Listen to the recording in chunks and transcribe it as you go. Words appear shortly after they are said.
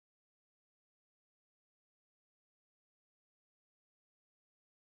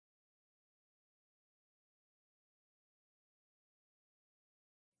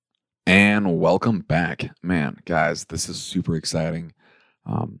And welcome back. Man, guys, this is super exciting.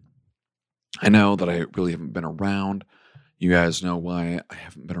 Um, I know that I really haven't been around. You guys know why I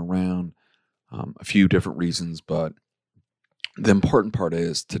haven't been around. A few different reasons, but the important part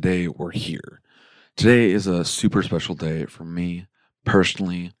is today we're here. Today is a super special day for me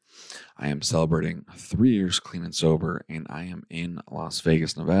personally. I am celebrating 3 years clean and sober, and I am in Las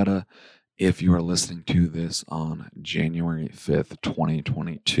Vegas, Nevada. If you are listening to this on January 5th,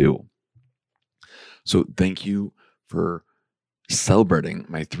 2022. So, thank you for celebrating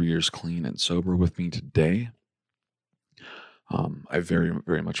my 3 years clean and sober with me today. I very,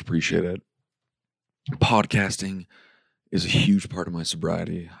 very much appreciate it. Podcasting is a huge part of my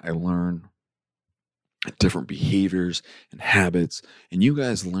sobriety. I learn different behaviors and habits, and you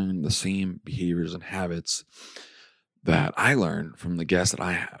guys learn the same behaviors and habits that I learn from the guests that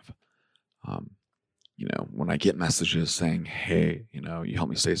I have. Um, when I get messages saying, hey, you helped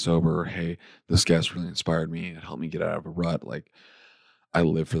me stay sober, or hey, this guest really inspired me and helped me get out of a rut, like I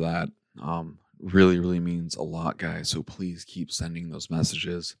live for that. Really, really means a lot, guys. So please keep sending those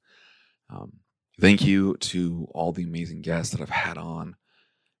messages. Um, Thank you to all the amazing guests that I've had on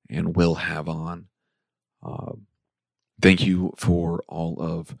and will have on. Thank you for all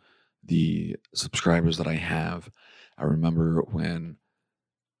of the subscribers that I have. I remember when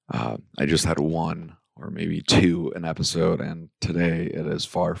I just had one or maybe two an episode, and today it is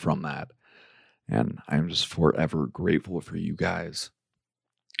far from that. And I'm just forever grateful for you guys.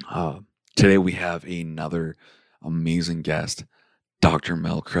 Today we have another amazing guest, Dr.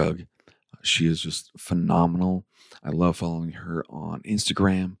 Mel Krug. She is just phenomenal. I love following her on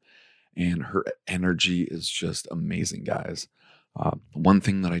Instagram, and her energy is just amazing, guys. One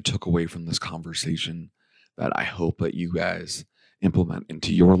thing that I took away from this conversation that I hope that you guys implement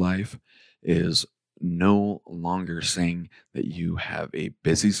into your life is no longer saying that you have a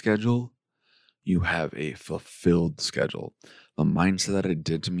busy schedule, you have a fulfilled schedule. The mindset that it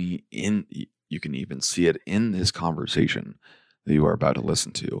did to me you can even see it in this conversation that you are about to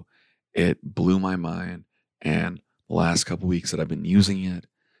listen to. It blew my mind, and the last couple weeks that I've been using it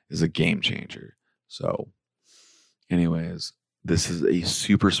is a game changer. So, anyways, this is a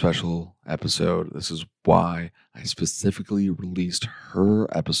super special episode. This is why I specifically released her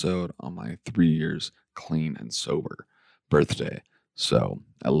episode on my 3 years clean and sober birthday. So,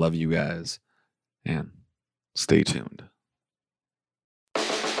 I love you guys, and stay tuned.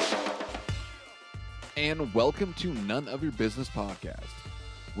 And welcome to None of Your Business podcast,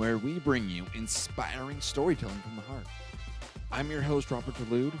 where we bring you inspiring storytelling from the heart. I'm your host, Robert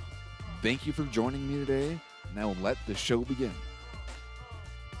Delude. Thank you for joining me today. Now let the show begin.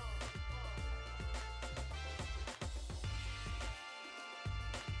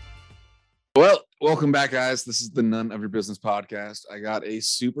 Well, welcome back, guys. This is the None of Your Business podcast. I got a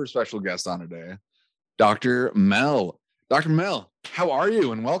super special guest on today, Dr. Mel. Dr. Mel, how are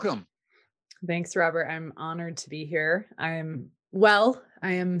you? And welcome. Thanks, Robert. I'm honored to be here. I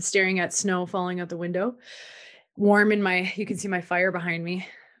am staring at snow falling out the window. Warm you can see my fire behind me.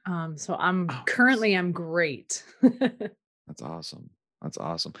 So I'm great. That's awesome.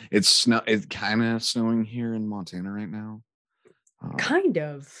 It's kind of snowing here in Montana right now. Kind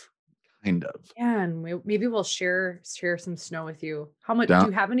of. Yeah, and maybe we'll share some snow with you. How much do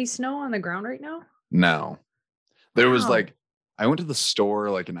you have any snow on the ground right now? No. There was I went to the store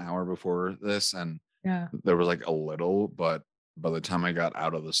like an hour before this, and there was like a little, but by the time I got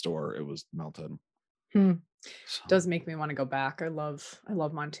out of the store, it was melted. So. Does make me want to go back. I love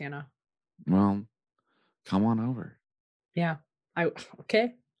Montana. Well, come on over. Yeah.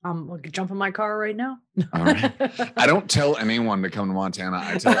 Okay. I'll jump in my car right now. All right. I don't tell anyone to come to Montana.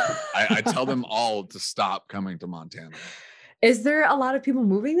 I tell them all to stop coming to Montana. Is there a lot of people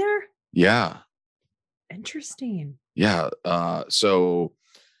moving there? Yeah. Interesting. Yeah. So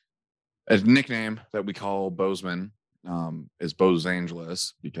a nickname that we call Bozeman is Bose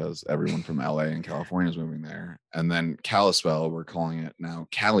Angeles, because everyone from LA and California is moving there. And then Kalispell, we're calling it now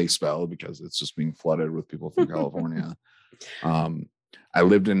Kalispell because it's just being flooded with people from California. I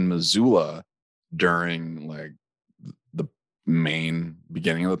lived in Missoula during like the main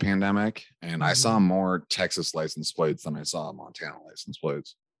beginning of the pandemic, and I saw more Texas license plates than I saw Montana license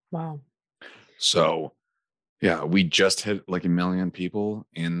plates. Wow. So yeah, we just hit like 1 million people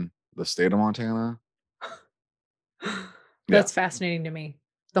in the state of Montana. That's fascinating to me.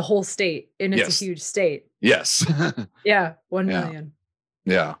 The whole state, and it's a huge state. Yes. Yeah, 1 million.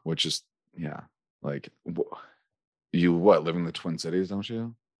 Yeah, which is like you live in the Twin Cities, don't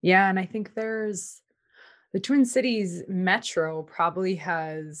you? Yeah, and I think there's the Twin Cities Metro probably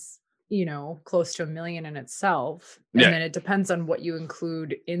has close to 1 million in itself. And Yeah. then it depends on what you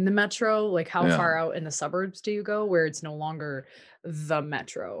include in the metro, like how Yeah. far out in the suburbs do you go where it's no longer the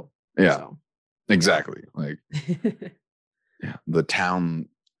metro. Yeah. So, yeah. Exactly. Like, yeah, the town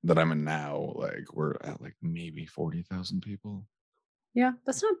that I'm in now, like we're at like maybe 40,000 people. Yeah,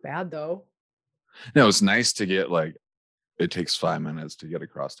 that's not bad though. No, it's nice to get like it takes 5 minutes to get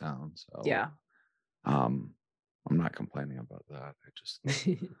across town. So Yeah. um I'm not complaining about that. I just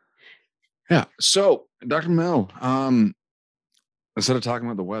yeah. So Dr. Mel, instead of talking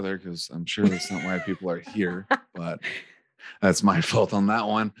about the weather, because I'm sure that's not why people are here, but that's my fault on that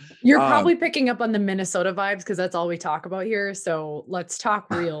one. You're Um probably picking up on the Minnesota vibes because that's all we talk about here. So let's talk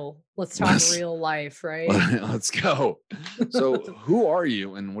real. Let's talk let's real life, right? let's go. So who are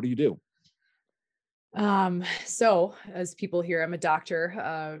you and what do you do? So as people hear, I'm a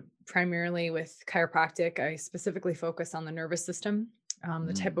doctor, primarily with chiropractic. I specifically focus on the nervous system.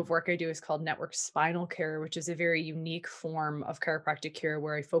 The type Mm, of work I do is called network spinal care, which is a very unique form of chiropractic care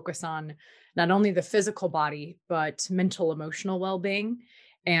where I focus on not only the physical body, but mental, emotional well being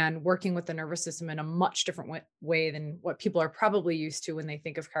and working with the nervous system in a much different way than what people are probably used to when they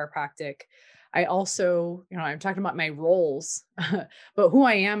think of chiropractic. I also, I'm talking about my roles, but who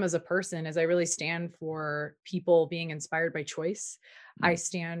I am as a person is I really stand for people being inspired by choice. I mm,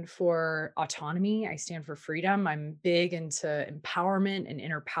 stand for autonomy. I stand for freedom. I'm big into empowerment and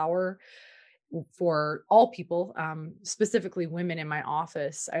inner power for all people, specifically women in my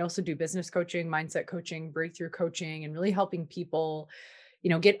office. I also do business coaching, mindset coaching, breakthrough coaching, and really helping people,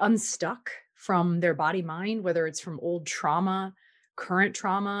 get unstuck from their body mind, whether it's from old trauma, current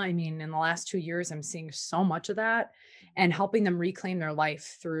trauma. I mean, in the last 2 years, I'm seeing so much of that and helping them reclaim their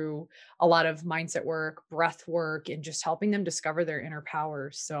life through a lot of mindset work, breath work, and just helping them discover their inner power.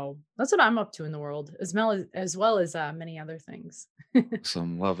 So that's what I'm up to in the world, as well as many other things.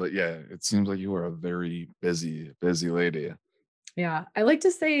 some love it. Yeah, it seems like you are a very busy lady. Yeah, I like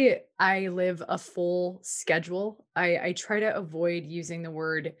to say I live a full schedule. I try to avoid using the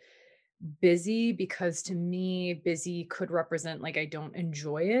word busy because to me, busy could represent like I don't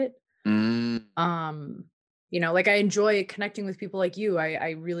enjoy it. Mm, Um, like I enjoy connecting with people like you.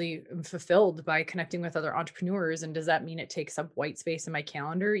 I really am fulfilled by connecting with other entrepreneurs. And does that mean it takes up white space in my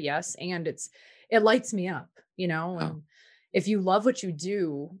calendar? Yes. And it lights me up, yeah. and if you love what you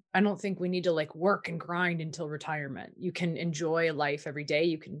do, I don't think we need to like work and grind until retirement. You can enjoy life every day.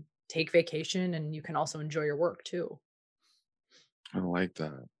 You can take vacation and you can also enjoy your work too. I like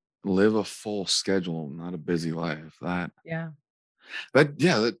that. Live a full schedule, not a busy life. Yeah.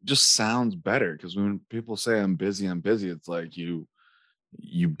 Yeah, that just sounds better because when people say I'm busy, it's like you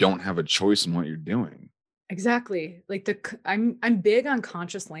don't have a choice in what you're doing. Exactly. Like I'm big on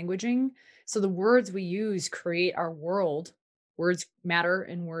conscious languaging. So the words we use create our world. Words matter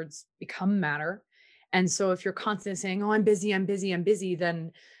and words become matter. And so if you're constantly saying, "Oh, I'm busy, I'm busy, I'm busy,"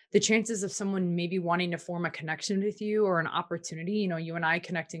 then the chances of someone maybe wanting to form a connection with you or an opportunity, you and I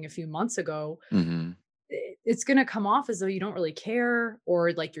connecting a few months ago, Hmm. it's going to come off as though you don't really care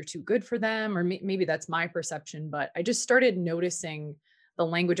or like you're too good for them or maybe that's my perception, but I just started noticing the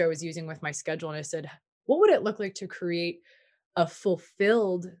language I was using with my schedule and I said, what would it look like to create a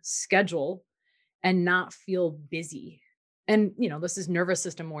fulfilled schedule and not feel busy? And this is nervous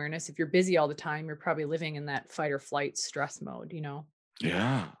system awareness. If you're busy all the time, you're probably living in that fight or flight stress mode.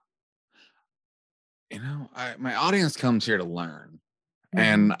 Yeah. My audience comes here to learn.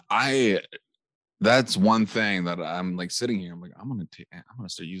 And Mhm. I that's one thing that I'm like sitting here. I'm like, I'm gonna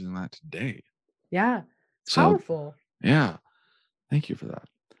start using that today. Yeah, it's So powerful. yeah, thank you for that.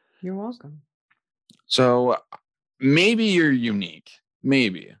 You're welcome. So maybe you're unique.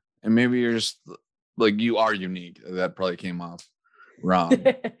 Maybe. And maybe you're just like you are unique. That probably came off wrong.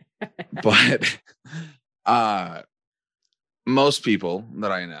 But uh most people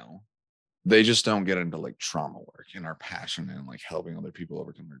that I know, they just don't get into like trauma work and are passionate and like helping other people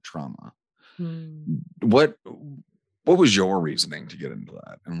overcome their trauma. Hmm. What what was your reasoning to get into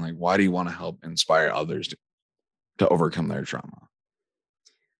that? And like why do you want to help inspire others to overcome their trauma?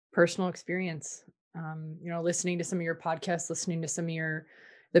 Personal experience. Listening to some of your podcasts, listening to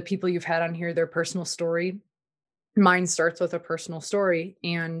the people you've had on here, their personal story. Mine starts with a personal story.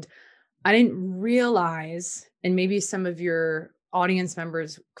 And I didn't realize, and maybe some of your audience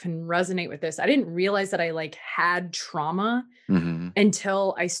members can resonate with this. I didn't realize that I like had trauma Hmm.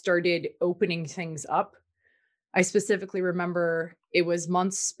 until I started opening things up. I specifically remember it was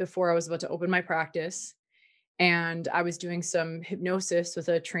months before I was about to open my practice and I was doing some hypnosis with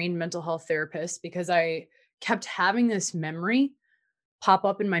a trained mental health therapist because I kept having this memory pop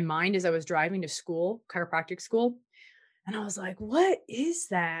up in my mind as I was driving to school, chiropractic school. And I was like, "What is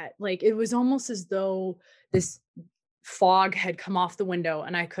that?" Like, it was almost as though this fog had come off the window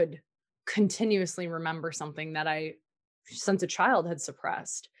and I could continuously remember something that I, since a child, had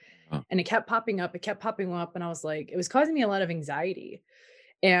suppressed. uh, And it kept popping up, and I was like, it was causing me a lot of anxiety.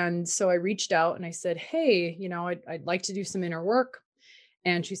 And so I reached out and I said, "Hey, I'd like to do some inner work."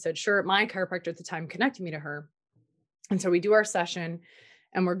 And she said, "Sure." My chiropractor at the time connected me to her. And so we do our session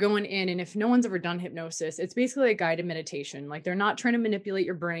and we're going in. And if no one's ever done hypnosis, it's basically a guided meditation. Like, they're not trying to manipulate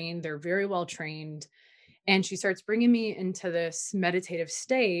your brain, they're very well trained. And she starts bringing me into this meditative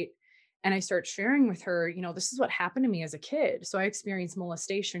state. And I start sharing with her, this is what happened to me as a kid. So I experienced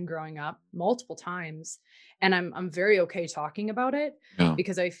molestation growing up multiple times. And I'm very okay talking about it yeah,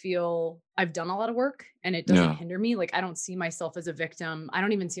 because I feel I've done a lot of work and it doesn't yeah, hinder me. Like, I don't see myself as a victim. I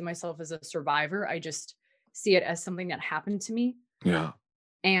don't even see myself as a survivor. I just see it as something that happened to me. yeah.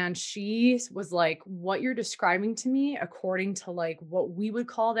 And she was like, "What you're describing to me, according to like what we would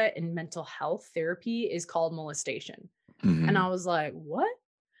call that in mental health therapy, is called molestation." And I Mhm. was like, "What?"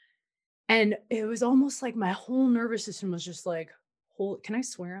 And it was almost like my whole nervous system was just like, "Hold, can I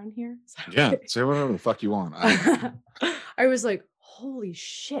swear on here? Is that Yeah, okay?" say whatever the fuck you want. I I was like, "Holy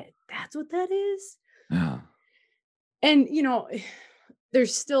shit, that's what that is?" yeah, And,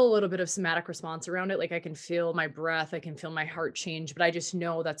 there's still a little bit of somatic response around it. Like, I can feel my breath, I can feel my heart change, but I just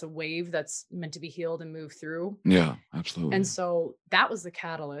know that's a wave that's meant to be healed and move through. yeah, And absolutely. so that was the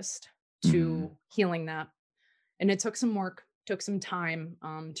catalyst Mhm. to healing that. And it took some work, took some time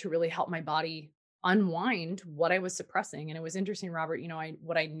to really help my body unwind what I was suppressing. And it was interesting, Robert.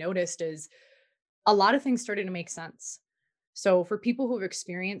 What I noticed is a lot of things started to make sense. So for people who have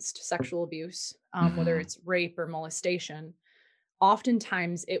experienced sexual abuse, whether Mhm. it's rape or molestation,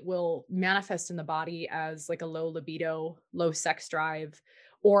 oftentimes it will manifest in the body as like a low libido, low sex drive,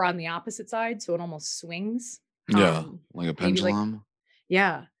 or on the opposite side. So it almost swings. Yeah, like a Maybe like, pendulum.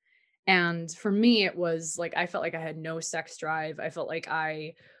 yeah. And for me, it was like I felt like I had no sex drive. I felt like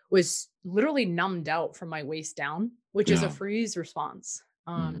I was literally numbed out from my waist down, which is a Yeah. freeze response.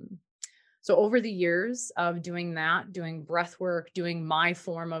 Mhm. So over the years of doing that, doing breath work, doing my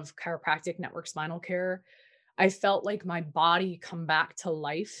form of chiropractic network spinal care, I felt like my body come back to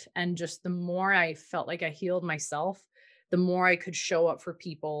life. And just the more I felt like I healed myself, the more I could show up for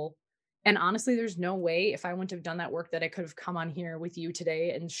people. And honestly, there's no way if I wouldn't have done that work that I could have come on here with you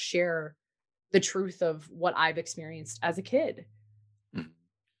today and share the truth of what I've experienced as a kid. Mhm.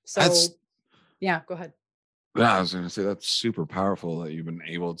 That's So, yeah, go ahead. yeah, I was gonna say that's super powerful that you've been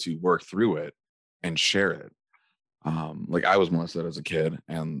able to work through it and share it. Like I was molested as a kid,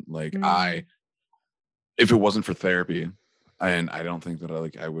 and like Mm, if it wasn't for therapy, and I don't think that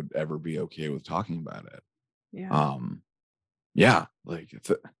I would ever be okay with talking about it. yeah. Um, yeah, like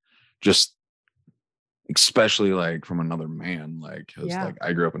just especially like from another man, like because Yeah. like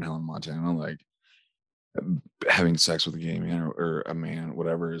I grew up in Helen, Montana, like having sex with a gay man or a man,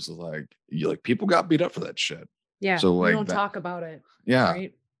 whatever, is like you like people got beat up for that shit. Yeah. So You like don't that, talk about it, yeah.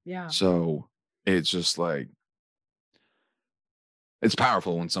 right? Yeah. So it's just like it's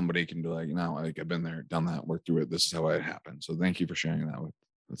powerful when somebody can be like, no, like I've been there, done that, worked through it. This is how it happened. So thank you for sharing that with.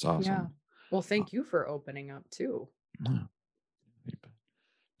 That's Yeah. awesome. Well, Uh, thank you for opening up too. yeah.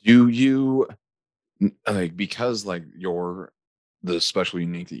 Do you like because like you're the special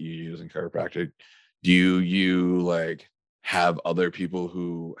unique that you use in chiropractic? Do you like have other people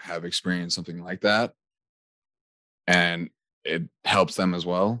who have experienced something like that and it helps them as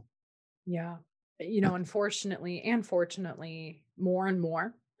well? Yeah. Unfortunately and fortunately, more and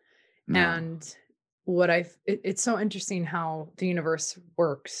more. No. And it's so interesting how the universe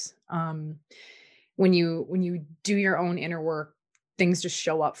works. When you do your own inner work, things just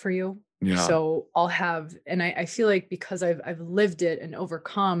show up for you. Yeah. So I'll have, and I feel like because I've lived it and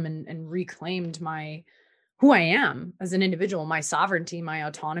overcome and reclaimed my who I am as an individual, my sovereignty, my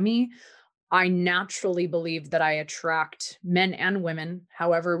autonomy, I naturally believe that I attract men and women,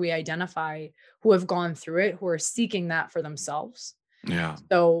 however we identify, who have gone through it, who are seeking that for themselves. Yeah.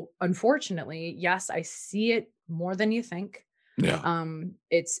 So, unfortunately, yes, I see it more than you think. Yeah.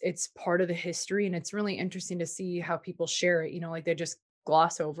 It's part of the history, and it's really interesting to see how people share it. Like they just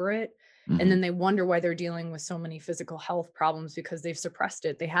gloss over it, and Mhm. then they wonder why they're dealing with so many physical health problems because they've suppressed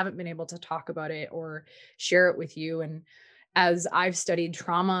it. They haven't been able to talk about it or share it with you. And as I've studied,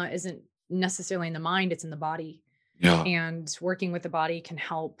 trauma isn't necessarily in the mind; it's in the body. Yeah. And working with the body can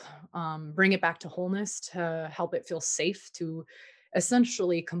help bring it back to wholeness, to help it feel safe, to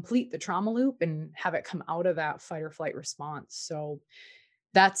essentially complete the trauma loop and have it come out of that fight or flight response. So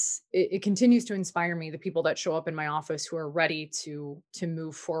it continues to inspire me, the people that show up in my office who are ready to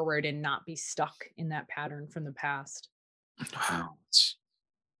move forward and not be stuck in that pattern from the past. Wow. It's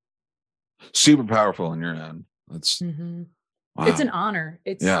super powerful on your end. That's Mhm. It's an wow. honor.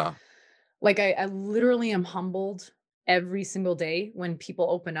 It's Yeah. like I literally am humbled every single day when people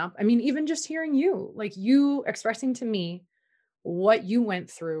open up. I mean, even just hearing you, like you expressing to me what you went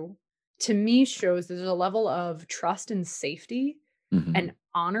through, to me shows there's a level of trust and safety Mhm. and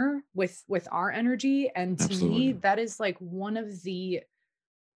honor with our energy, and to me Absolutely. that is like one of the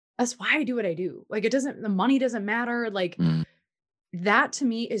that's why I do what I do. Like it doesn't the money doesn't matter, like Mm. that to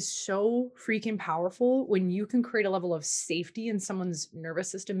me is so freaking powerful when you can create a level of safety in someone's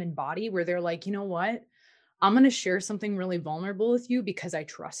nervous system and body where they're like, "You know what? I'm going to share something really vulnerable with you because I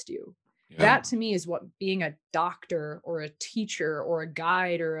trust you." Yeah. That to me is what being a doctor or a teacher or a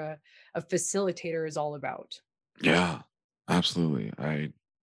guide or a facilitator is all about. Yeah. Absolutely. I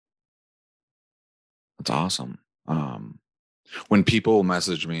That's awesome. Um, when people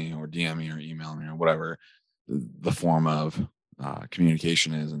message me or DM me or email me or whatever the form of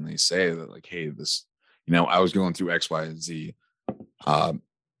communication is, and they say that like, hey, this, I was going through X, Y, and Z. Uh,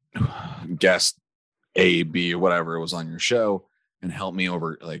 Guest A, B, or whatever was on your show and help me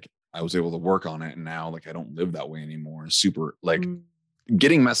over. Like I was able to work on it, and now like I don't live that way anymore. Super like Mm.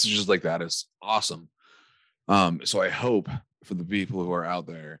 getting messages like that is awesome. So I hope for the people who are out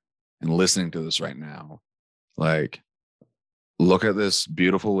there and listening to this right now, like look at this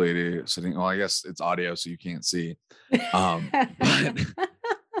beautiful lady sitting. Well, I guess it's audio, so you can't see.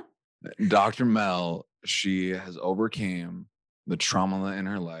 But Dr. Mel, she has overcame the trauma in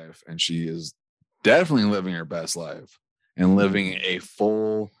her life, and she is definitely living her best life and living Mhm. a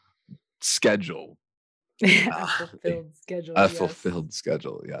full schedule, A uh, fulfilled schedule, a yes. fulfilled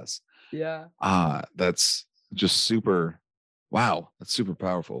schedule. Yes. Yeah. That's just super. Wow, that's super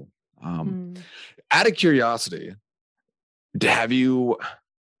powerful. Um, Mm. Out of curiosity, have you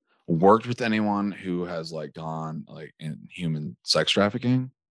worked with anyone who has like gone like in human sex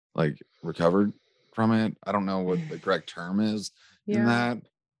trafficking, like recovered from it? I don't know what the correct term is in Yeah, that.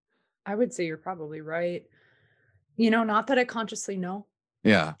 I would say you're probably right. Not that I consciously know.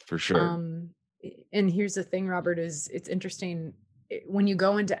 Yeah, for sure. And here's the thing, Robert, is it's interesting when you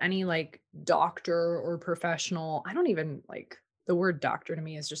go into any like doctor or professional, I don't even like the word doctor to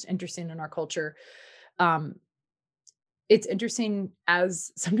me is just interesting in our culture. Um, it's interesting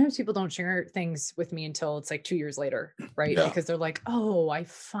as sometimes people don't share things with me until it's like 2 years later, right? Yeah. Because they're like, oh, I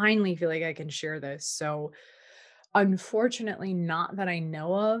finally feel like I can share this. So unfortunately, not that I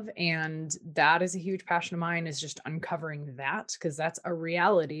know of, and that is a huge passion of mine is just uncovering that because that's a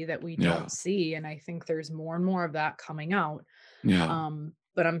reality that we Yeah. don't see, and I think there's more and more of that coming out. Yeah.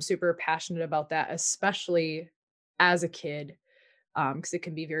 But I'm super passionate about that, especially as a kid, because it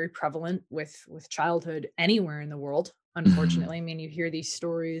can be very prevalent with childhood anywhere in the world. Mhm. Unfortunately, I mean, you hear these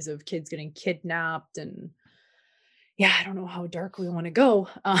stories of kids getting kidnapped, and yeah, I don't know how dark we want to go,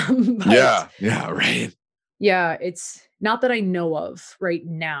 but Yeah. Yeah. Right. yeah, it's not that I know of right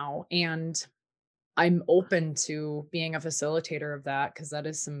now, and I'm open to being a facilitator of that because that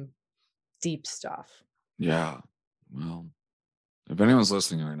is some deep stuff. Yeah. Well, if anyone's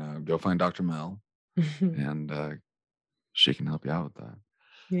listening right now, go find Dr. Mel, and she can help you out with that.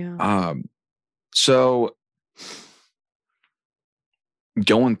 Yeah. Um, so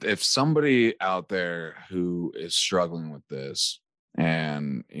going if somebody out there who is struggling with this,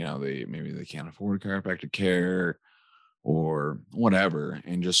 and they can't afford chiropractic care or whatever,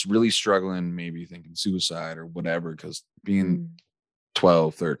 and just really struggling, maybe thinking suicide or whatever, because being Mm,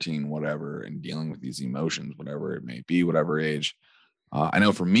 12, 13, whatever, and dealing with these emotions, whatever it may be, whatever age, I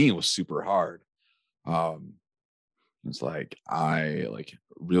know for me it was super hard. um it's like I like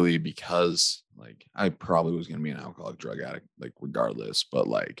really, because like I probably was going to be an alcoholic drug addict like regardless, but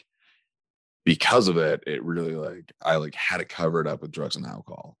like because of it, it really like I like had to cover it up with drugs and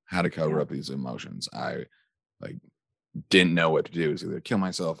alcohol, had to cover yeah. up these emotions. I like didn't know what to do. It was either kill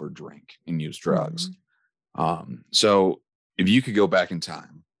myself or drink and use drugs. Mhm. So if you could go back in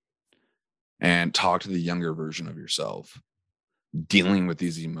time and talk to the younger version of yourself dealing with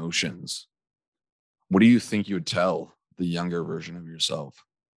these emotions, what do you think you would tell the younger version of yourself?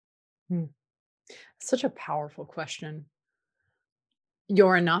 Mm. Such a powerful question.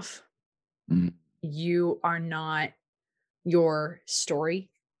 You're enough. Mm. You are not your story.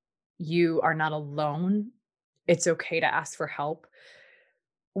 You are not alone. It's okay to ask for help.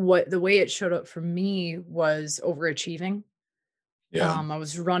 What the way it showed up for me was overachieving. Yeah. I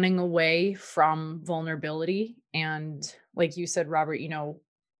was running away from vulnerability. And like you said, Robert,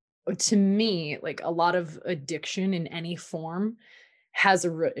 to me, like a lot of addiction in any form has a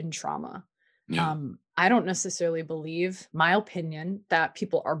root in trauma. Yeah. I don't necessarily believe, my opinion, that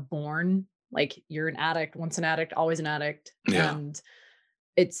people are born like you're an addict, once an addict, always an addict. Yeah. And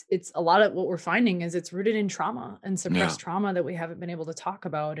it's a lot of what we're finding is it's rooted in trauma and Yeah. suppressed trauma that we haven't been able to talk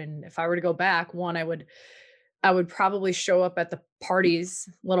about. And if I were to go back, one, I would probably show up at the parties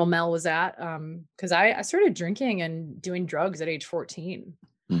little Mel was at. Because I started drinking and doing drugs at age 14.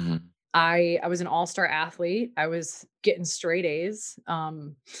 Hmm. I was an all-star athlete. I was getting straight A's.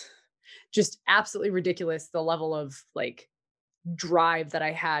 Just absolutely ridiculous the level of like drive that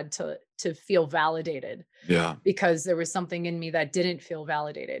I had to feel validated Yeah. because there was something in me that didn't feel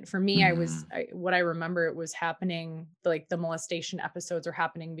validated. For me, Hmm. what I remember it was happening, like the molestation episodes are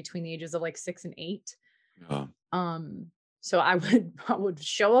happening between the ages of like 6 and 8. Yeah. Um, so I would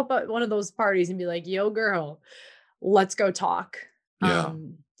show up at one of those parties and be like, "Yo, girl, let's go talk." Yeah.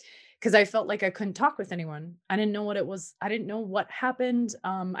 Because I felt like I couldn't talk with anyone. I didn't know what it was. I didn't know what happened.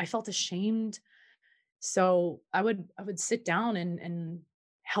 I felt ashamed. So I would sit down and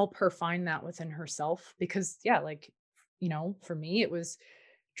help her find that within herself because yeah, like, for me it was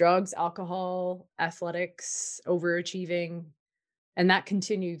drugs, alcohol, athletics, overachieving, and that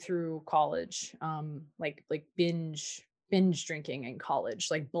continued through college. Like binge drinking in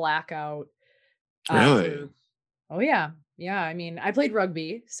college, like blackout Really? for oh yeah. Yeah, I mean, I played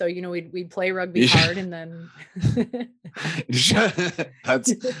rugby, so we'd play rugby hard and then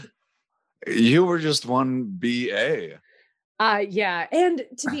That's you were just one BA. Yeah, and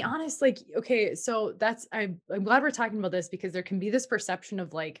to be honest, like, okay, so I'm glad we're talking about this because there can be this perception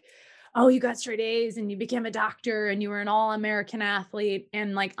of like, oh, you got straight A's and you became a doctor and you were an all-American athlete,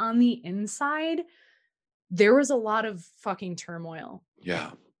 and like on the inside, there was a lot of fucking turmoil.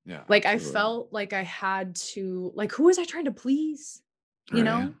 Yeah. Yeah, Like I absolutely. felt like I had to like who was I trying to please? You Right.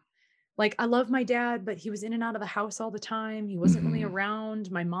 know? Like I love my dad, but he was in and out of the house all the time. He wasn't really Hmm. around.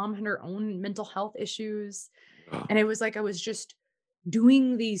 My mom had her own mental health issues, Yeah. and it was like I was just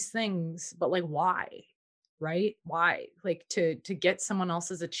doing these things, but like why? Right? Why? Like to get someone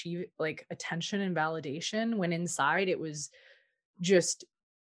else's achieve like attention and validation when inside it was just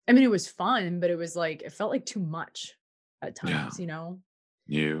I mean it was fun, but it was like it felt like too much at Yeah. times, you know?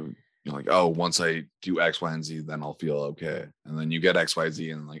 You're like, oh, once I do X, Y, and Z, then I'll feel okay. And then you get X, Y, Z,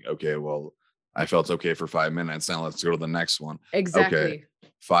 and like, okay, well, I felt okay for 5 minutes. Now let's go to the next one. Okay, Exactly.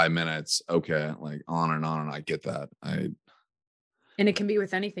 5 minutes. Okay, like on and on. And I get that. And it can be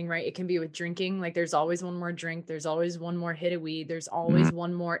with anything, right? It can be with drinking. Like there's always one more drink, there's always one more hit of weed, there's Mhm. always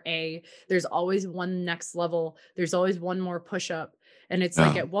one more A, there's always one next level, there's always one more push up. And it's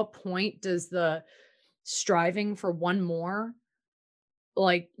like Yeah. at what point does the striving for one more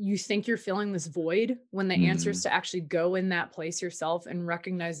like you think you're filling this void when the answer is Mhm. to actually go in that place yourself and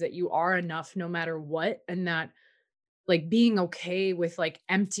recognize that you are enough no matter what and that like being okay with like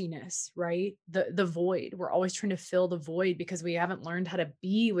emptiness, right? The void. We're always trying to fill the void because we haven't learned how to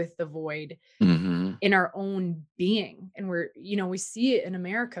be with the void Mhm. in our own being. And we see it in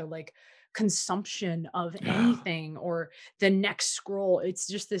America like consumption of Yeah. anything or the next scroll. It's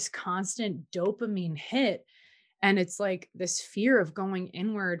just this constant dopamine hit and it's like this fear of going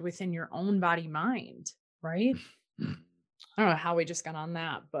inward within your own body mind, right? Mhm. I don't know how we just got on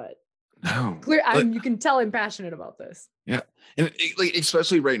that, but No. clear Like, you can tell I'm passionate about this. yeah. And like,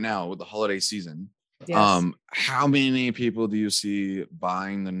 especially right now with the holiday season, Yes. how many people do you see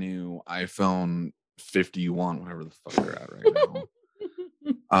buying the new iPhone 51, whatever the fuck they're at right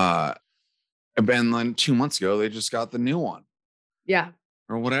now? Uh, and then 2 months ago, they just got the new one Yeah.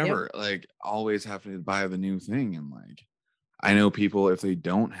 or Yep. whatever. Like, always having to buy the new thing. And like, I know people, if they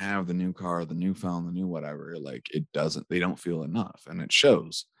don't have the new car, the new phone, the new whatever, like, they don't feel enough. And it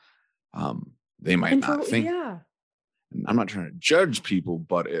shows. They might And not for think, yeah. and I'm not trying to judge people,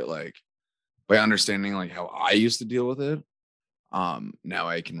 but it like, by understanding like how I used to deal with it, now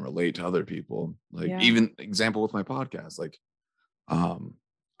I can relate to other people. Like, Yeah. even example with my podcast, like, um,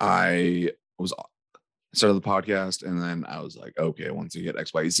 I was started the podcast and then I was like, okay, once you get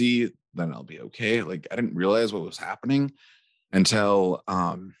XYZ, then I'll be okay. Like, I didn't realize what was happening until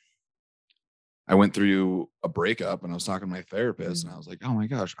I went through a breakup and I was talking to my therapist and I Mm. was like, oh my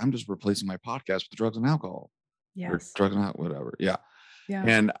gosh, I'm just replacing my podcast with drugs and alcohol or Yes. drugs and whatever. Yeah. Yeah.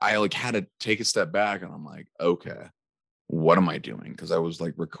 And I like had to take a step back and I'm like, okay, what am I doing? Because I was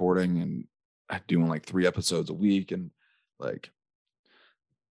like recording and doing like 3 episodes a week. And like,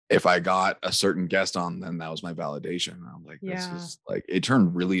 if I got a certain guest on, then that was my validation. And I'm like, this Yeah. is like, it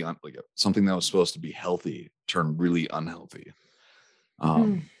turned really like something that was supposed to be healthy turned really unhealthy. Mm.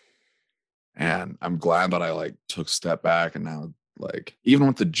 Um, and I'm glad that I like took a step back and now like even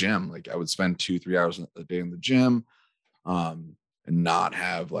with the gym, like I would spend 2, 3 hours a day in the gym, and not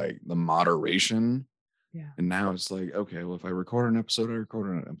have like the moderation. Yeah. And now it's like, okay, well, if I record an episode, I record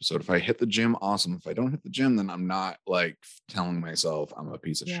an episode. If I hit the gym, awesome. If I don't hit the gym, then I'm not like telling myself I'm a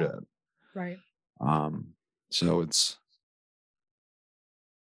piece of Yeah. shit. Right. Um, so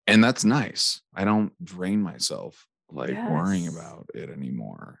and that's nice. I don't drain myself like worrying Yes. about it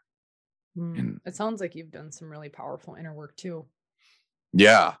anymore. Mm. And It sounds like you've done some really powerful inner work too.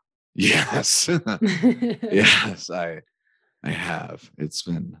 yeah, yes, yes, I have. It's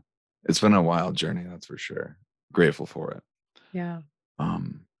been a wild journey, that's for sure. Grateful for it. Yeah.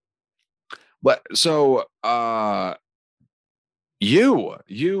 Um, but so the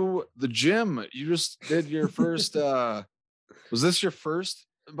gym, you just did your first was this your first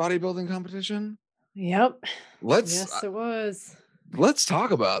bodybuilding competition? Yep. Let's Yes, it was. let's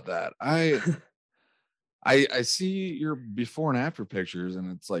talk about that. I see your before and after pictures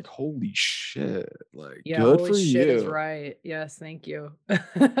and it's like holy shit. Like Yeah, good holy for shit is you. right. Yes, thank you.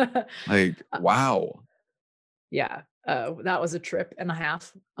 Like Uh, wow. yeah, that was a trip and a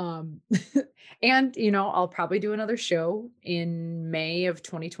half. And I'll probably do another show in May of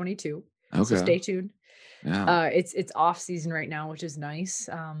 2022. So Okay. stay tuned. Yeah. It's off season right now, which is nice.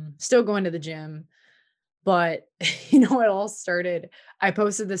 Still going to the gym, but it all started. I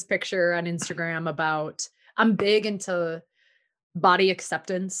posted this picture on Instagram about I'm big into body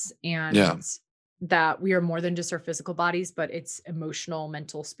acceptance Yeah. and that we are more than just our physical bodies, but it's emotional,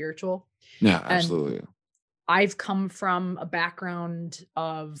 mental, spiritual. Yeah, And absolutely. I've come from a background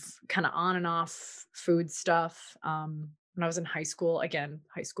of kind of on and off food stuff. When I was in high school, again,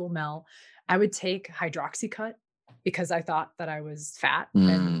 high school Mel, I would take Hydroxycut because I thought that I was fat and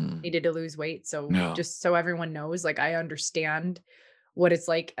Mm, needed to lose weight. So yeah. just so everyone knows, like I understand what it's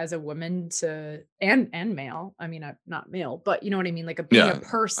like as a woman to and male. I mean, I'm not male, but you know what I mean? Like being a Yeah,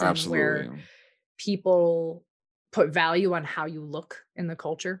 person where absolutely. people put value on how you look in the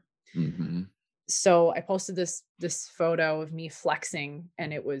culture. Hmm. So I posted this photo of me flexing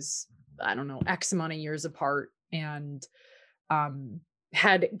and it was, I don't know, X amount of years apart and um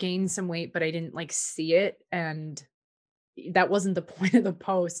had gained some weight, but I didn't like see it. And that wasn't the point of the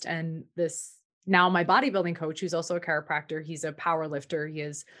post. And this now my bodybuilding coach, who's also a chiropractor, he's a power lifter. He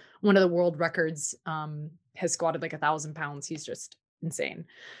is one of the world records, has squatted like 1,000 pounds. He's just insane.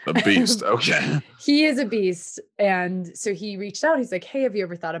 A beast. Okay. He is a beast. And so he reached out. He's like, "Hey, have you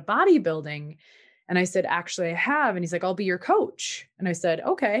ever thought of bodybuilding?" And I said, "Actually, I have." And he's like, "I'll be your coach." And I said,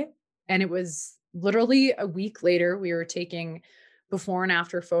 "Okay." And it was literally a week later, we were taking before and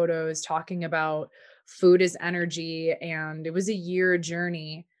after photos, talking about food as energy. And it was a year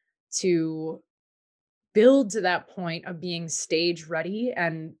journey to build to that point of being stage ready.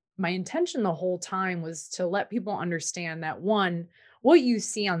 And my intention the whole time was to let people understand that one, what you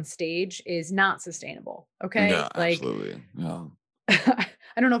see on stage is not sustainable. Yeah, Okay. Like, absolutely. Yeah.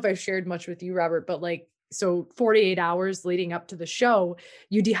 I don't know if I've shared much with you, Robert, but like, so 48 hours leading up to the show,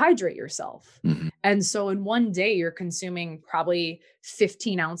 you dehydrate yourself. Hmm. And so in one day, you're consuming probably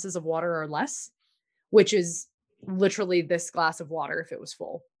 15 ounces of water or less, which is literally this glass of water if it was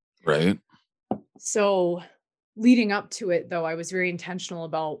full. Right. So leading up to it though, I was very intentional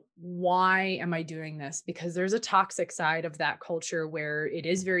about why am I doing this? Because there's a toxic side of that culture where it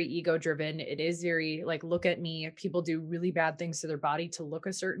is very ego driven. It is very like, look at me. People do really bad things to their body to look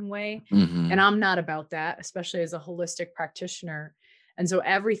a certain way. And Hmm. I'm not about that, especially as a holistic practitioner. And so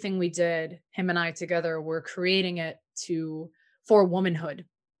everything we did, him and I together, were creating it for womanhood.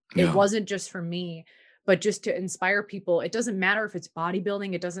 It Yeah. wasn't just for me, but just to inspire people. It doesn't matter if it's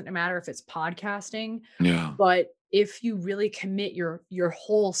bodybuilding, it doesn't matter if it's podcasting, Yeah. but if you really commit your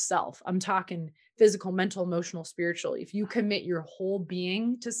whole self, I'm talking physical, mental, emotional, spiritual, if you commit your whole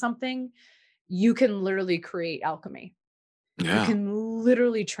being to something, you can literally create alchemy. You Yeah. can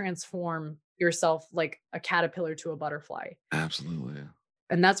literally transform yourself like a caterpillar to a butterfly. Absolutely.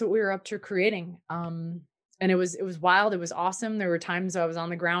 And that's what we were up to creating. And it was wild. It was awesome. There were times I was on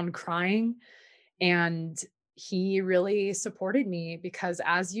the ground crying, and he really supported me because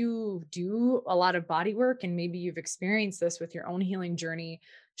as you do a lot of body work and maybe you've experienced this with your own healing journey,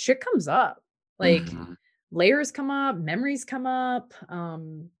 shit comes up. Like Hmm. layers come up, memories come up,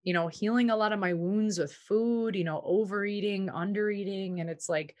 healing a lot of my wounds with food, overeating, undereating. And it's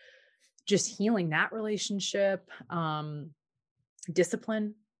like just healing that relationship,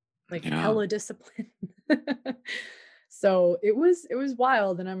 discipline, like Yeah. hella discipline. So it was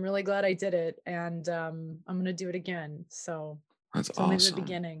wild and I'm really glad I did it. And I'm gonna do it again. So That's it's only the awesome.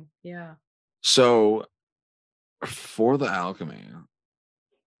 beginning. Yeah. So for the alchemy,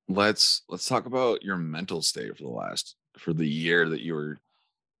 let's talk about your mental state for the year that you were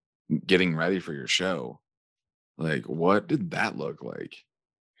getting ready for your show. Like what did that look like?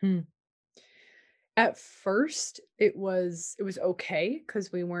 Hmm. At first, it was okay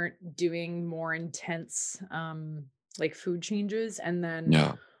because we weren't doing more intense, like, food changes, and then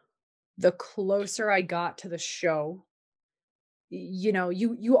Yeah. the closer I got to the show,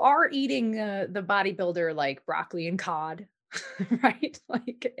 you are eating, the bodybuilder, like, broccoli and cod, right?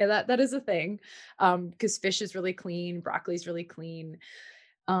 Like, that is a thing, because fish is really clean, broccoli is really clean.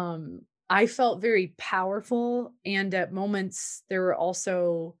 I felt very powerful, and at moments, there were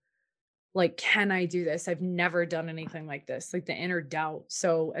also like, "Can I do this? I've never done anything like this," like the inner doubt.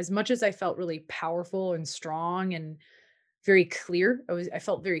 So, as much as I felt really powerful and strong and very clear, I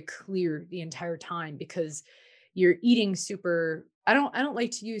felt very clear the entire time because you're eating super I don't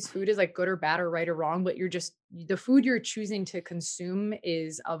like to use food as like good or bad or right or wrong, but you're just the food you're choosing to consume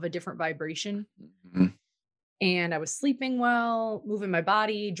is of a different vibration. Mhm. And I was sleeping well, moving my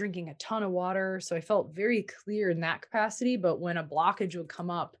body, drinking a ton of water. So I felt very clear in that capacity. But when a blockage would come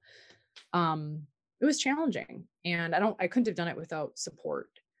up, um, it was challenging, and I couldn't have done it without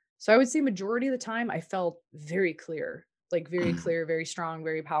support. So I would say majority of the time I felt very clear, like very Mm. clear, very strong,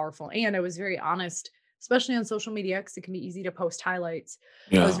 very powerful, and I was very honest, especially on social media because it can be easy to post highlights.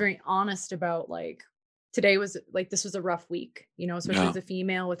 I was Yeah. very honest about like today was like this was a rough week, especially Yeah. as a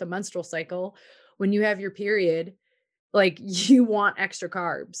female with a menstrual cycle. When you have your period, like you want extra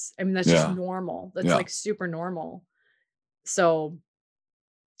carbs. I mean, that's just Yeah. normal. That's Yeah. like super normal. So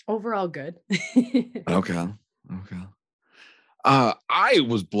overall good. Okay. Okay. I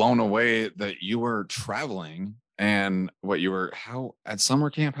was blown away that you were traveling and what you were how at summer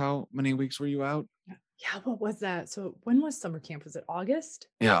camp, how many weeks were you out? Yeah, what was that? So when was summer camp? Was it August?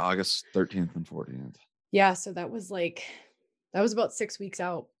 Yeah, August 13th and 14th. Yeah, so that was about 6 weeks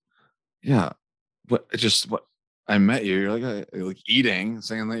out. Yeah. But it just what I met you, you're like eating,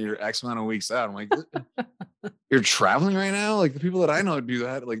 saying that you're X amount of weeks out. I'm like, you're traveling right now? Like the people that I know do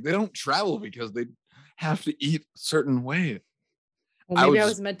that, like they don't travel because they have to eat a certain way. Well, I maybe was I just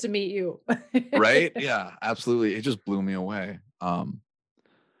was meant to meet you. right. Yeah, absolutely. It just blew me away. I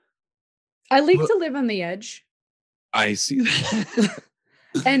like But to live on the edge, I see that.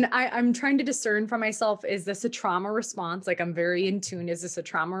 and I'm trying to discern for myself, is this a trauma response? Like, I'm very in tune, is this a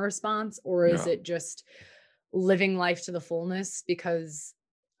trauma response, or is Yeah. it just living life to the fullness? Because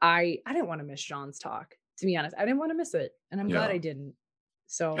I didn't wanna miss John's talk, to be honest. I didn't wanna miss it, and I'm glad Yeah. I didn't.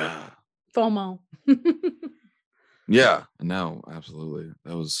 So, Yeah. FOMO. Yeah. No, absolutely.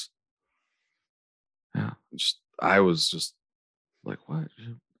 That was yeah. Just I was just like, what?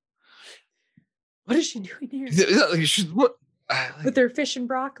 What is she doing here? Yeah, like, what? With their fish and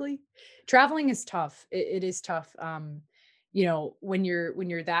broccoli? Traveling is tough. It is tough. When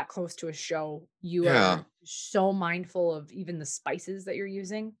you're that close to a show, you Yeah. are so mindful of even the spices that you're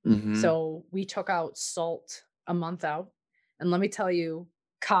using. Hmm. So we took out salt a month out. And let me tell you,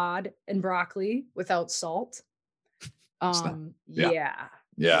 cod and broccoli without salt. It's not. Yeah. Yeah.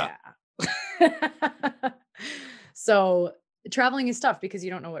 Yeah. Yeah. So traveling is tough because you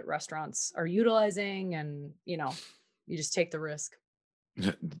don't know what restaurants are utilizing and, you just take the risk.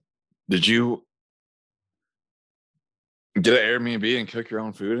 Did you get an Airbnb and cook your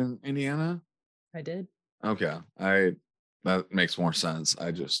own food in Indiana? I did. Okay. I that makes more sense.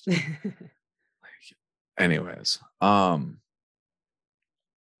 I just anyways.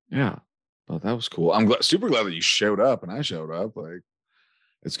 Yeah. But that was cool. I'm super glad that you showed up and I showed up. Like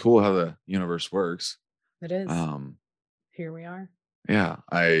it's cool how the universe works. It is. Um, Here we are. yeah.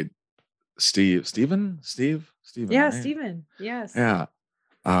 Steven, Yeah, right? Steven. Yes. Yeah.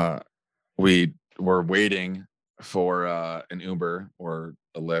 Uh, we were waiting for an Uber or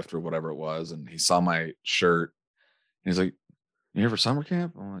a Lyft or whatever it was, and he saw my shirt. And he's like, "You here for summer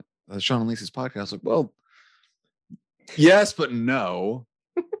camp?" I'm like, "That's Sean and Lacey's podcast." Like, well, yes, but no.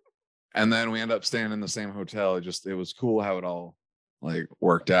 And then we end up staying in the same hotel. It was cool how it all like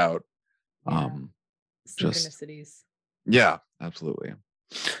worked out. Yeah. Um, just Synchronicities. yeah, absolutely.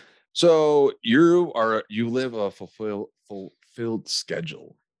 So you live a fulfilled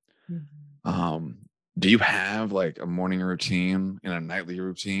schedule. Mhm. Um, do you have like a morning routine and a nightly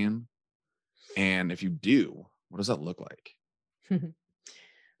routine? And if you do, what does that look like?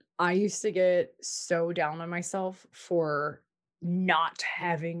 I used to get so down on myself for not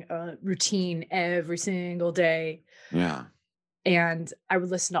having a routine every single day. Yeah. And I would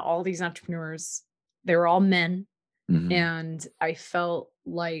listen to all these entrepreneurs. They were all men. Hmm. And I felt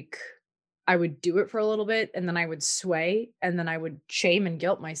like I would do it for a little bit and then I would sway and then I would shame and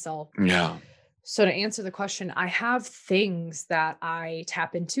guilt myself. Yeah. So to answer the question, I have things that I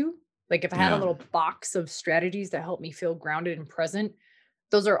tap into. Like if I had a Yeah. little box of strategies that help me feel grounded and present,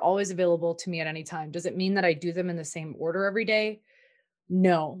 those are always available to me at any time. Does it mean that I do them in the same order every day?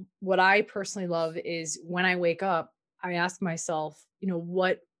 No, what I personally love is when I wake up, I ask myself,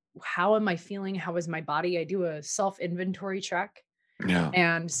 how am I feeling? How is my body? I do a self inventory check. Yeah.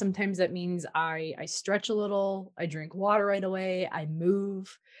 And sometimes that means I stretch a little, I drink water right away, I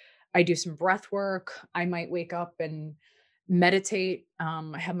move, I do some breath work. I might wake up and meditate.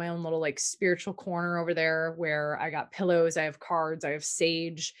 I have my own little like spiritual corner over there where I got pillows, I have cards, I have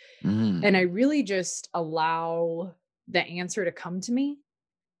sage, and I Mm. really just allow the answer to come to me.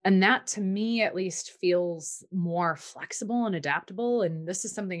 And that to me at least feels more flexible and adaptable. And this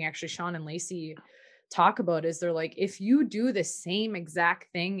is something actually Sean and Lacey talk about is they're like, if you do the same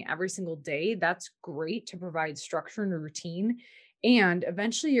exact thing every single day, that's great to provide structure and a routine. And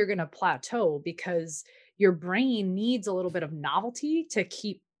eventually you're going to plateau because your brain needs a little bit of novelty to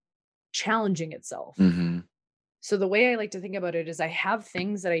keep challenging itself. Mhm. So the way I like to think about it is I have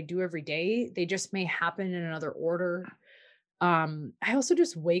things that I do every day. They just may happen in another order. I also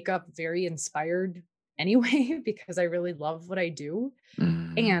just wake up very inspired anyway because I really love what I do.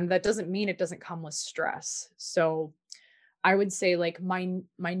 Mhm. And that doesn't mean it doesn't come with stress. So I would say like my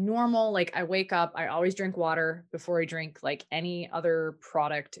normal like I wake up, I always drink water before I drink like any other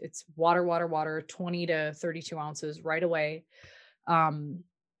product. It's water, water, water, 20 to 32 ounces right away. Um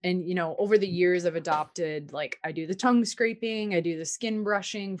and over the years I've adopted like I do the tongue scraping, I do the skin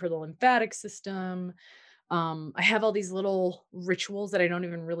brushing for the lymphatic system. I have all these little rituals that I don't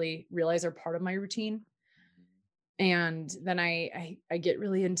even really realize are part of my routine. And then I get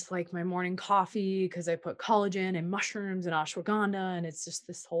really into like my morning coffee because I put collagen and mushrooms and ashwagandha, and it's just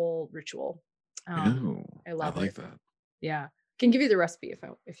this whole ritual. Ooh, I I love like it. that. Yeah. Can give you the recipe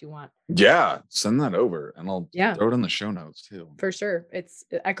if you want. Yeah, send that over, and I'll Yeah, throw it in the show notes too. for sure.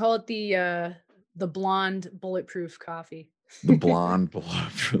 I call it the blonde bulletproof coffee. The blonde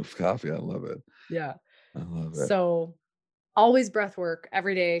bulletproof coffee, I love it. Yeah. I love it. So always breath work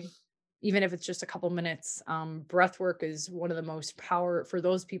every day, even if it's just a couple minutes. Breath work is one of the most power for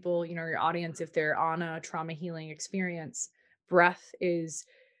those people, your audience, if they're on a trauma healing experience. Breath is,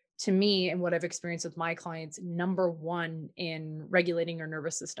 to me, and what I've experienced with my clients, number one in regulating your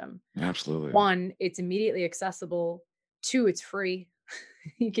nervous system. Absolutely. One, it's immediately accessible. Two, it's free.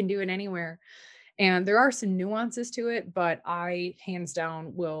 You can do it anywhere. And there are some nuances to it, but I hands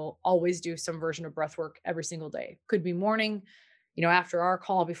down will always do some version of breath work every single day. Could be morning, after our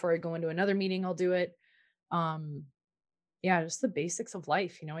call before I go into another meeting, I'll do it. Um, yeah, just the basics of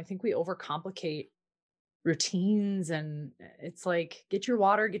life. I think we overcomplicate routines and it's like get your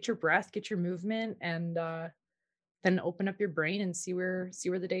water, get your breath, get your movement, and then open up your brain and see where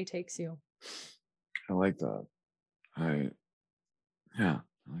the day takes you. I like that. I Yeah,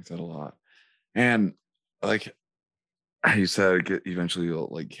 I like that a lot. And like how you said, eventually you'll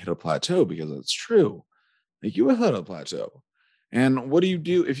like hit a plateau because it's true. Like you will hit a plateau. And what do you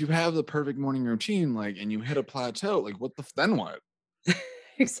do if you have the perfect morning routine, like, and you hit a plateau? Like, what the then what? You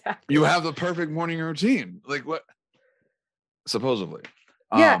Exactly. have the perfect morning routine. Like what? Supposedly.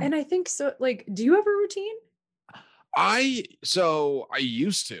 Yeah, Um, and I think so like, do you have a routine? I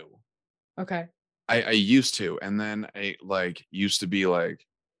used to. Okay. I used to, and then I like used to be like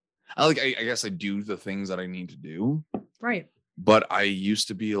I guess I do the things that I need to do, Right. but I used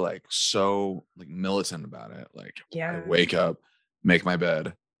to be like so like militant about it. Like I Yeah. wake up, make my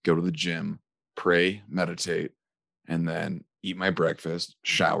bed, go to the gym, pray, meditate, and then eat my breakfast,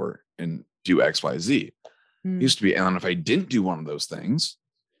 shower, and do XYZ. Mm. Used to be, and then if I didn't do one of those things,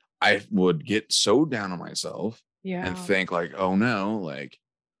 I would get so down on myself and Yeah. think like, oh no, like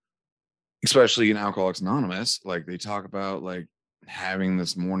especially in Alcoholics Anonymous, like they talk about like having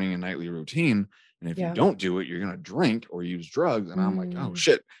this morning and nightly routine. And if you Yeah. don't do it, you're going to drink or use drugs. And I'm like, oh Mm.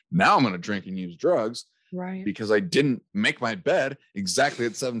 shit, now I'm going to drink and use drugs Right. because I didn't make my bed exactly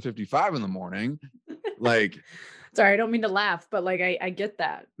at 7:55 in the morning. Like, Sorry, I don't mean to laugh, but like I get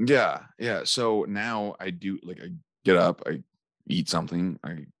that. yeah, yeah. So now I do like I get up, I eat something,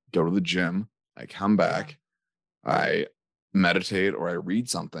 I go to the gym, I come Yeah. back, I meditate or I read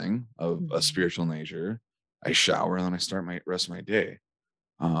something of a Mhm. spiritual nature. I shower and then I start my rest of my day.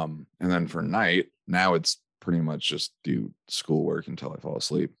 And then for night, now it's pretty much just do schoolwork until I fall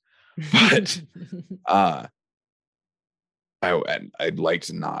asleep. But uh I'd like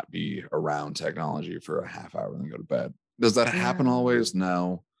to not be around technology for a half hour and then go to bed. Does that happen Yeah. always?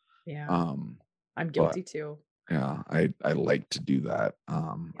 No. Yeah. Um, I'm but guilty too. yeah, I like to do that.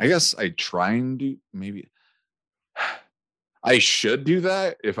 I Yeah. guess I try and do maybe I should do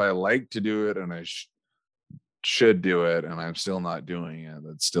that if I like to do it and I should do it and I'm still not doing it.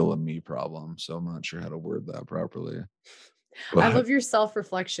 That's still a me problem. So I'm not sure how to word that properly. I But love your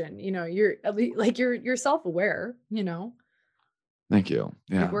self-reflection. You're at least like you're self-aware. Thank you.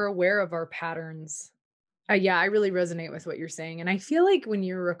 Like Yeah. we're aware of our patterns. Yeah, I really resonate with what you're saying. And I feel like when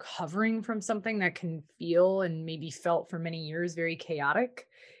you're recovering from something that can feel and maybe felt for many years very chaotic,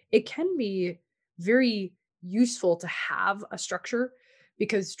 it can be very useful to have a structure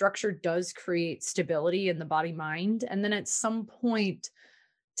because structure does create stability in the body mind. And then at some point,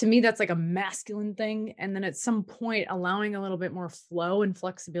 to me, that's like a masculine thing. And then at some point, allowing a little bit more flow and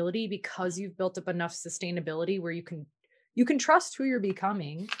flexibility because you've built up enough sustainability where you can trust who you're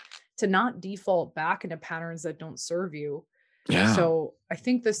becoming to not default back into patterns that don't serve you. Yeah. So I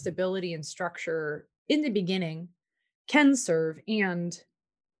think the stability and structure in the beginning can serve. And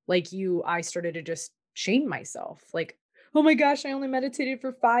like you, I started to just shame myself. Like, oh my gosh, I only meditated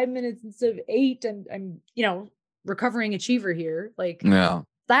for 5 minutes instead of 8. And I'm, recovering achiever here. Like Yeah.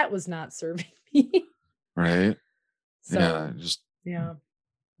 that was not serving me. Right. Yeah. So Just yeah.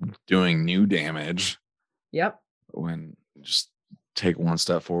 doing new damage Yep. when just take one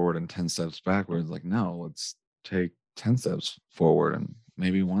step forward and 10 steps backwards. Like, no, let's take 10 steps forward and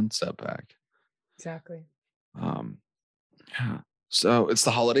maybe one step back. Exactly. Um, yeah. So it's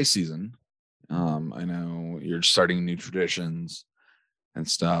the holiday season. I know you're starting new traditions and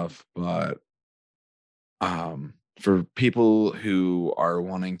stuff, but for people who are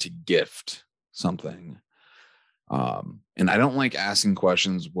wanting to gift something, and I don't like asking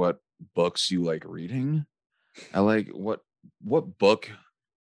questions what books you like reading. I like what book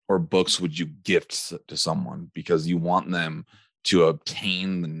or books would you gift to someone because you want them to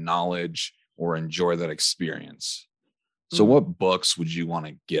obtain the knowledge or enjoy that experience. So Mm. what books would you want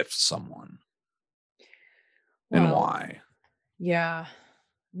to gift someone and Well, why? yeah.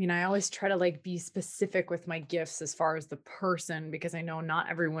 I mean, I always try to like be specific with my gifts as far as the person because I know not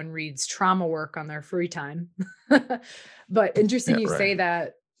everyone reads trauma work on their free time. But interesting Yeah, you say right.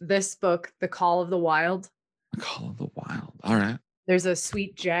 that this book, The Call of the Wild, Call of the Wild. All right. there's a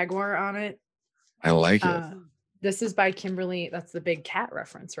sweet jaguar on it. I like it. Uh, this is by Kimberly. That's the big cat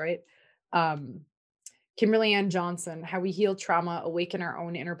reference, right? Um, Kimberly Ann Johnson, How We Heal Trauma, Awaken Our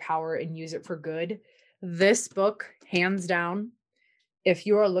Own Inner Power, and Use It for Good. This book, hands down, if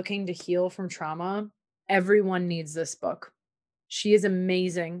you are looking to heal from trauma, everyone needs this book. She is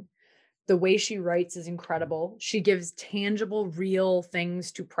amazing. The way she writes is incredible. She gives tangible, real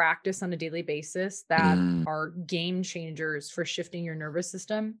things to practice on a daily basis that Mm, are game changers for shifting your nervous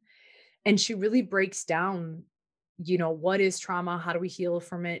system. And she really breaks down, what is trauma? How do we heal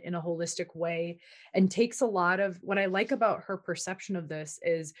from it in a holistic way? And takes a lot of what I like about her perception of this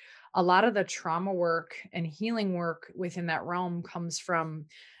is a lot of the trauma work and healing work within that realm comes from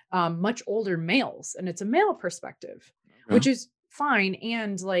much older males. And it's a male perspective, okay. which is fine.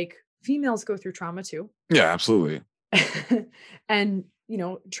 And like females go through trauma too. Yeah, absolutely. And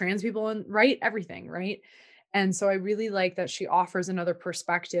trans people and right everything, right? And so I really like that she offers another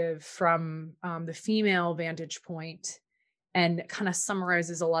perspective from the female vantage point and kind of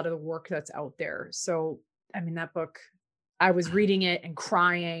summarizes a lot of the work that's out there. So I mean that book, I was reading it and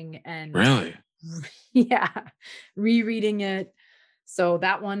crying and Really? yeah, rereading it. So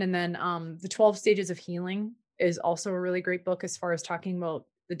that one, and then the 12 Stages of Healing is also a really great book as far as talking about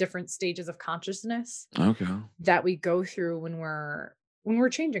the different stages of consciousness Okay. that we go through when we're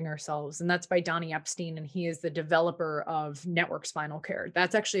changing ourselves. And that's by Donnie Epstein, and he is the developer of Network Spinal Care.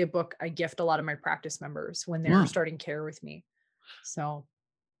 That's actually a book I gift a lot of my practice members when they're Well, starting care with me. So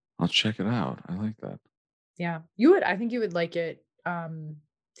I'll check it out. I like that. yeah, I think you would like it.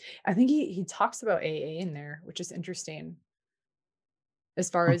 I think he talks about AA in there, which is interesting as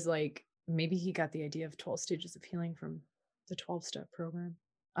far Huh. as like maybe he got the idea of 12 stages of healing from the 12-step program.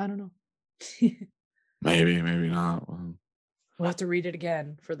 I don't know. Maybe, maybe not. We'll have to read it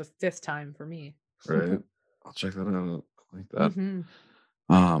again for the fifth time for me. Right. I'll check that out. I like that. Hmm.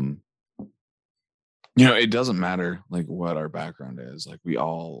 Um, it doesn't matter like what our background is. Like we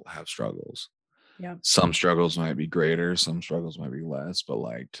all have struggles. Yeah. Some struggles might be greater, some struggles might be less, but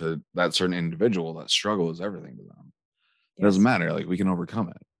like to that certain individual, that struggle is everything to them. It doesn't Yes. matter. Like we can overcome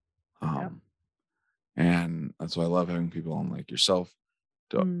it. Yep. Um, and that's why I love having people on like yourself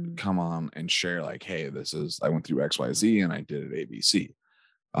to Mm. come on and share like, hey, I went through XYZ and I did it ABC.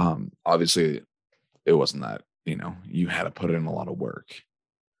 Obviously it wasn't that, you had to put in a lot of work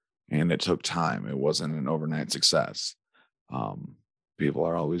and it took time. It wasn't an overnight success. Um, People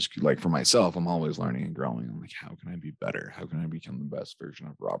are always like, for myself, I'm always learning and growing. I'm like, how can I be better? How can I become the best version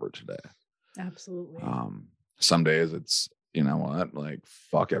of Robert today? Absolutely. Um, some days it's, you know what, like,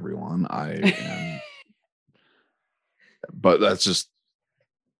 fuck everyone. I am, but that's just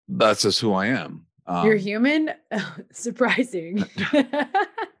who I am. You're human? Surprising.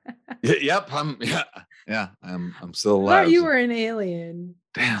 Yep. Yeah. Yeah, I'm still I thought alive. you So, were an alien.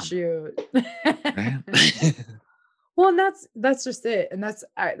 damn, Shoot. man. Well, and that's just it, and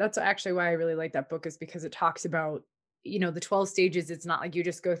that's actually why I really like that book is because it talks about, the 12 stages. It's not like you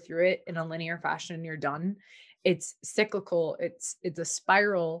just go through it in a linear fashion and you're done. It's cyclical. It's a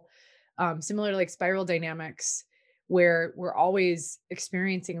spiral, similar to like spiral dynamics, where we're always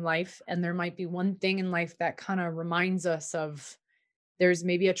experiencing life, and there might be one thing in life that kind of reminds us of there's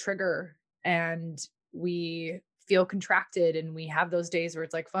maybe a trigger, and we feel contracted, and we have those days where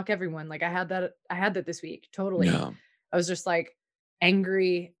it's like fuck everyone. Like I had that this week, totally. Yeah, I was just like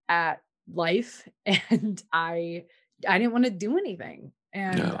angry at life and I didn't want to do anything.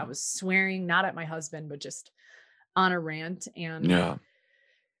 And I yeah, was swearing not at my husband but just on a rant. And yeah,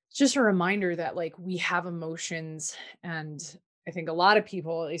 it's just a reminder that like we have emotions. And I think a lot of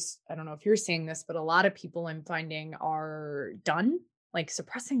people, at least I don't know if you're seeing this, but a lot of people I'm finding are done like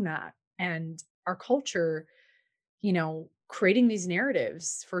suppressing that. And our culture, creating these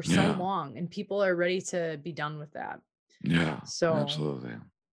narratives for so yeah, long, and people are ready to be done with that. yeah, So absolutely.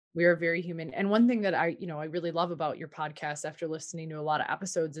 we are very human. And one thing that I really love about your podcast after listening to a lot of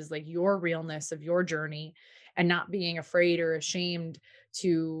episodes is like your realness of your journey and not being afraid or ashamed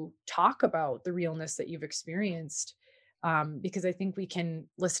to talk about the realness that you've experienced. Because I think we can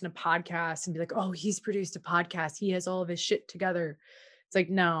listen to podcasts and be like, oh, he's produced a podcast. He has all of his shit together. It's like,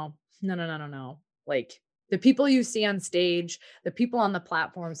 no, no, no, no, no, no. Like the people you see on stage, the people on the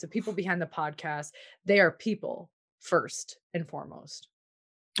platforms, the people behind the podcast, they are people first and foremost.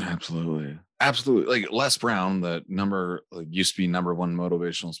 Absolutely. Absolutely. Like Les Brown, the number like used to be number one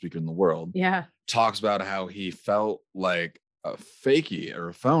motivational speaker in the world, Yeah. talks about how he felt like a fakey or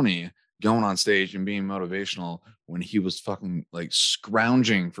a phony going on stage and being motivational when he was fucking like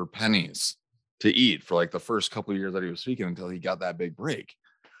scrounging for pennies to eat for like the first couple of years that he was speaking until he got that big break.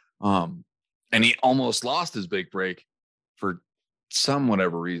 Um, and he almost lost his big break for some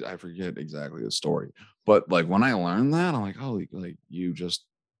whatever reason. I forget exactly the story. But like when I learned that, I'm like, oh, like you just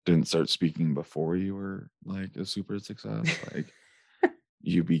didn't start speaking before you were like a super success. Like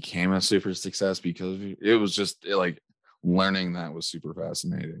you became a super success because it was just like learning that was super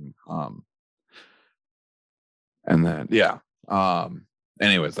fascinating. And then yeah.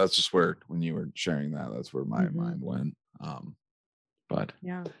 Anyways, that's just where when you were sharing that, that's where my Mhm. mind went. But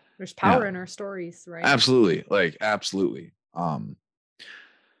Yeah. There's yeah, power in our stories, right? absolutely. Like absolutely.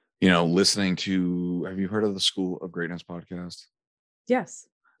 Listening to have you heard of the School of Greatness podcast? Yes.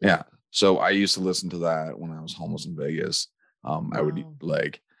 Yeah. Yeah. So I used to listen to that when I was homeless in Vegas. I would Wow.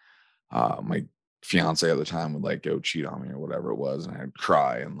 like my fiance at the time would like go cheat on me or whatever it was, and I'd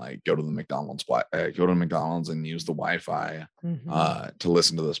cry and like go to the McDonald's and use the Wi-Fi Mhm. to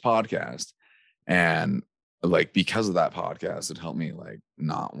listen to this podcast. And like because of that podcast, it helped me like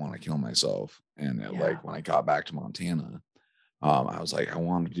not want to kill myself. And Yeah. like when I got back to Montana, I was like, I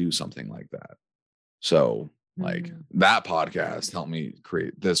want to do something like that. So like Mm. that podcast helped me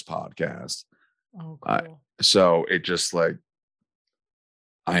create this podcast. Oh, Uh, cool. so it just like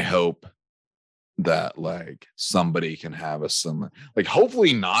I hope that like somebody can have a similar, like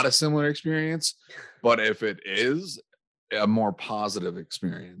hopefully not a similar experience, but if it is a more positive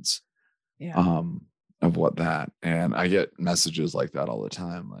experience Yeah. um of what that, and I get messages like that all the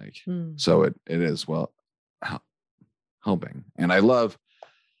time, like Mm. so it is well hel- helping. And I love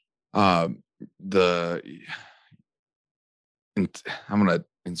um the I'm gonna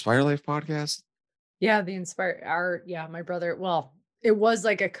Inspire Life podcast. Yeah, my brother, well, it was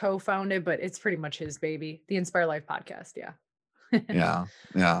like a co-founded, but it's pretty much his baby. The Inspire Life podcast, yeah. Yeah,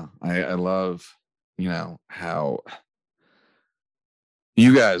 yeah. I love, how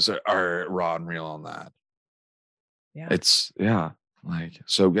you guys are raw and real on that. Yeah. It's yeah, like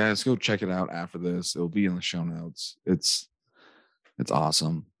so guys, go check it out after this. It'll be in the show notes. It's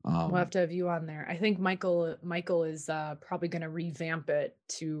awesome. We'll have to have you on there. I think Michael is probably going to revamp it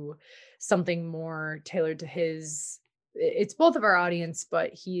to something more tailored to his. It's both of our audience,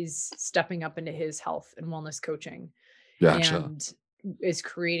 but he's stepping up into his health and wellness coaching Gotcha. and is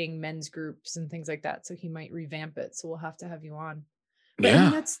creating men's groups and things like that. So he might revamp it. So we'll have to have you on. But I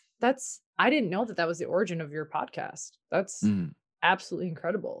mean, Yeah. that's I didn't know that that was the origin of your podcast. That's Mm, absolutely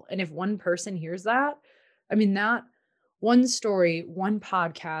incredible. And if one person hears that, I mean, that one story, one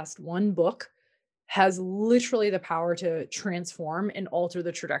podcast, one book has literally the power to transform and alter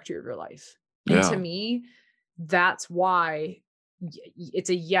the trajectory of your life. And to yeah. me, that's why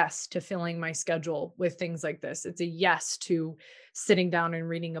it's a yes to filling my schedule with things like this. It's a yes to sitting down and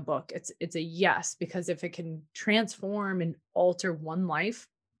reading a book. It's a yes because if it can transform and alter one life,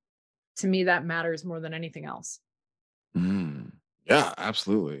 to me that matters more than anything else. Mm, yeah,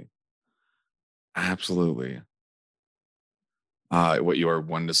 absolutely. Absolutely. What, you are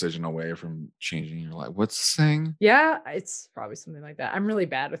one decision away from changing your life. What's the saying? Yeah, it's probably something like that. I'm really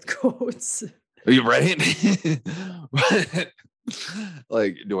bad with quotes. Are you right? But,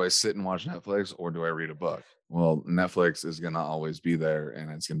 like, do I sit and watch Netflix or do I read a book? Well, Netflix is gonna always be there,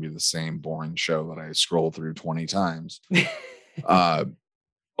 and it's gonna be the same boring show that I scroll through 20 times. Uh,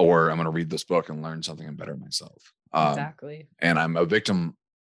 or I'm gonna read this book and learn something and better myself. Exactly. And I'm a victim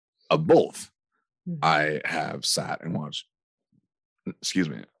of both. Mhm. I have sat and watched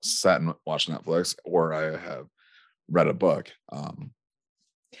Netflix, or I have read a book.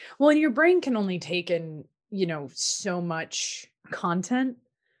 Well, and your brain can only take in, so much content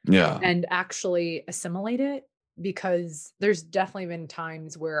Yeah, and actually assimilate it, because there's definitely been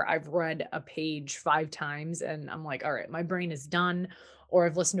times where I've read a page 5 times and I'm like, "All right, my brain is done," or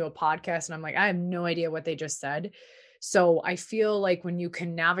I've listened to a podcast and I'm like, "I have no idea what they just said." So, I feel like when you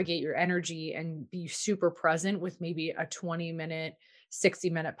can navigate your energy and be super present with maybe a 20-minute,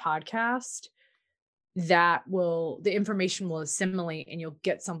 60-minute podcast, the information will assimilate and you'll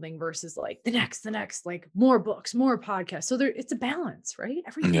get something versus like the next, like more books, more podcasts. So it's a balance, right?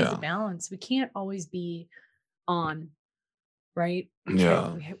 Everything is a yeah, balance. We can't always be on, right? We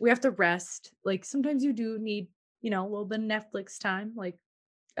can't, yeah, we have to rest. Like sometimes you do need, a little bit of Netflix time. Like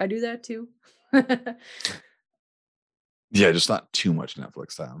I do that too. yeah. Just not too much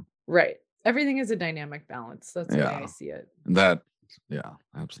Netflix time. Right. Everything is a dynamic balance. That's the way I Yeah, see it. that. Yeah,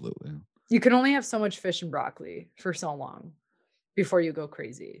 absolutely. You can only have so much fish and broccoli for so long before you go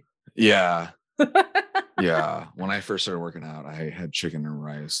crazy. Yeah, yeah. When I first started working out, I had chicken and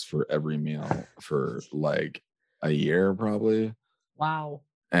rice for every meal for like a year, probably, Wow.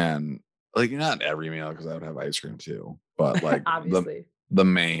 and like not every meal because I would have ice cream too, but like Obviously. the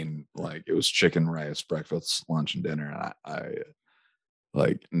main, like, it was chicken, rice, breakfast, lunch, and dinner. And I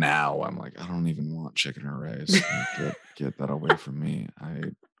like, now I'm like, I don't even want chicken or rice. Like, get that away from me.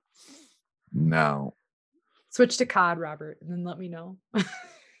 No, Switch to cod, Robert, and then let me know.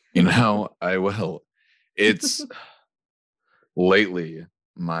 I will. It's lately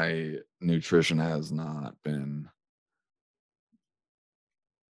my nutrition has not been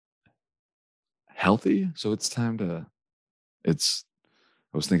healthy, so it's time to. It's.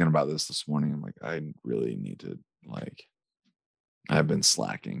 I was thinking about this morning. I'm like, I really need to, like. I've been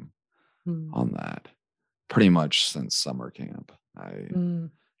slacking Mm, on that pretty much since summer camp. I mm,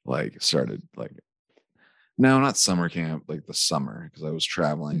 like started like, no, not summer camp, like the summer, because I was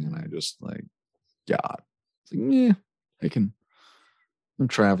traveling and I mhm. just like got, it's like, yeah, I can. I'm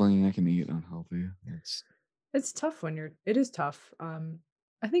traveling. I can eat unhealthy. It's It's tough when it is tough.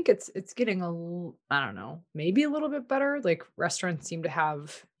 I think it's getting I don't know, maybe a little bit better. Like restaurants seem to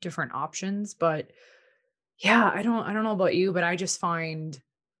have different options, but yeah, I don't know about you, but I just find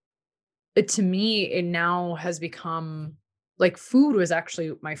it to me, it now has become like food was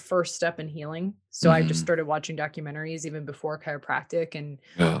actually my first step in healing. So I just mhm, started watching documentaries even before chiropractic. And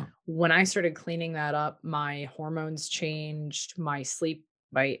yeah, when I started cleaning that up, my hormones changed, my sleep,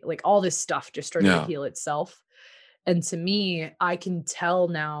 my like all this stuff just started to yeah, heal itself. And to me, I can tell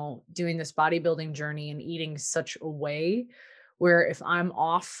now doing this bodybuilding journey and eating such a way where if I'm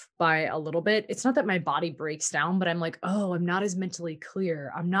off by a little bit, it's not that my body breaks down, but I'm like, oh, I'm not as mentally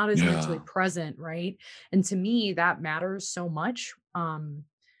clear. I'm not as mentally yeah, present. Right. And to me, that matters so much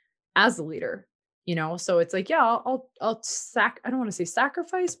as a leader. So it's like, yeah, I don't want to say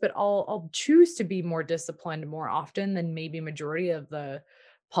sacrifice, but I'll choose to be more disciplined more often than maybe majority of the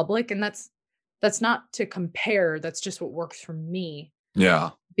public. And that's not to compare. That's just what works for me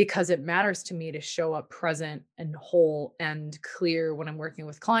yeah. because it matters to me to show up present and whole and clear when I'm working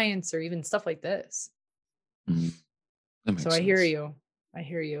with clients or even stuff like this. Mhm. That So makes I hear sense. you. I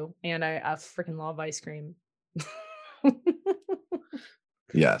hear you. And I freaking love ice cream.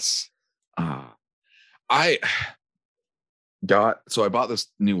 Yes. Uh, I I bought this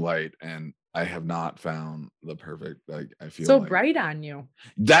new light and I have not found the perfect, like, I feel So like bright on you.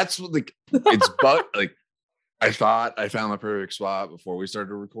 that's what, like, it's but like I thought I found the perfect spot before we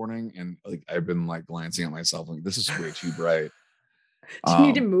started recording, and like I've been like glancing at myself like this is way too bright. Do you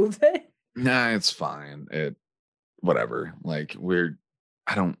need to Um, move it? nah, it's fine. It whatever. Like,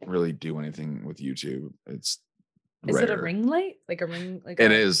 I don't really do anything with YouTube. It's Is it a rare. ring light? Like a ring like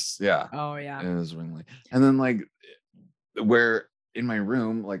It a is, yeah. Oh, It yeah. is ring light. And then like where in my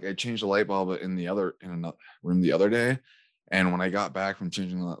room, like I changed the light bulb in another room the other day, and when I got back from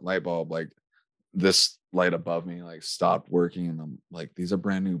changing the light bulb, like this light above me like stopped working, and I'm like, these are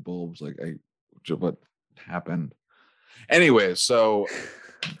brand new bulbs. Like, what happened? Anyway, so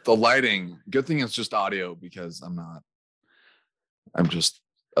the lighting, good thing it's just audio because I'm just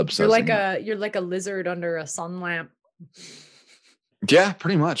obsessing. You're like a lizard under a sun lamp. Yeah,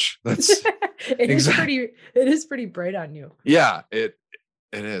 pretty much. That's It is pretty bright on you. yeah, it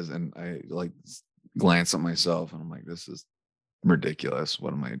is. And I like glance at myself and I'm like, this is ridiculous.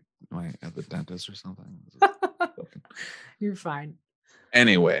 What am I at the dentist or something? You're fine.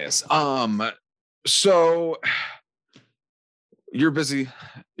 Anyways, so you're busy.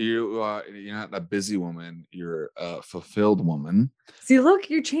 You're not a busy woman. You're a fulfilled woman. See, look,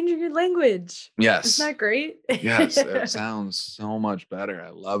 you're changing your language. Yes. Isn't that great? Yes, it sounds so much better. I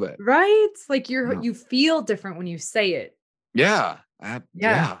love it. Right? Like you feel different when you say it. Yeah.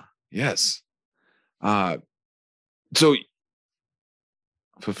 Yes. So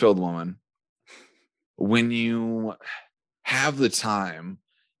fulfilled woman, when you have the time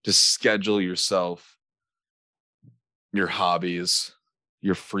to schedule yourself, your hobbies,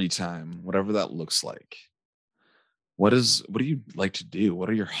 your free time, whatever that looks like, what do you like to do? What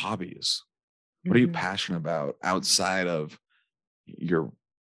are your hobbies? What are you passionate about outside of your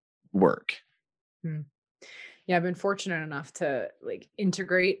work? Yeah, I've been fortunate enough to like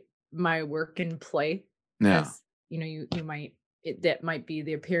integrate my work and play. Yeah. As, you might that might be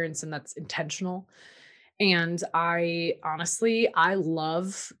the appearance, and that's intentional. And I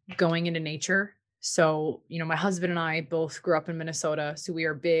love going into nature. So, my husband and I both grew up in Minnesota. So we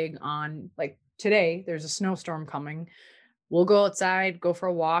are big on like today, there's a snowstorm coming. We'll go outside, go for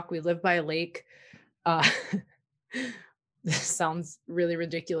a walk. We live by a lake. Uh, this sounds really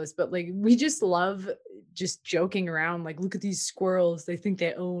ridiculous, but like we just love just joking around. Like, look at these squirrels. They think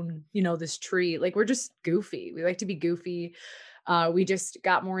they own, this tree. Like, we're just goofy. We like to be goofy. We just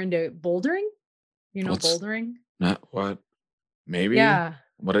got more into bouldering. Bouldering? Not what? Maybe? Yeah.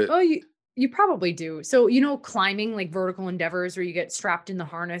 What it? Oh, you probably do. So, climbing, like vertical endeavors where you get strapped in the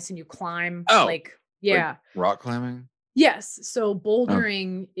harness and you climb. Oh, like, yeah. Like rock climbing? Yes. So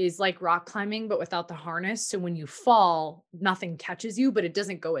bouldering is like rock climbing, but without the harness. So when you fall, nothing catches you, but it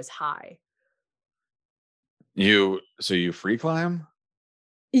doesn't go as high. You free climb?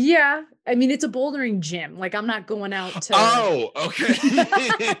 Yeah. I mean, it's a bouldering gym. Like, I'm not going out to. Oh,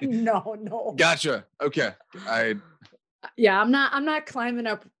 okay. No. Gotcha. Okay. Yeah, I'm not climbing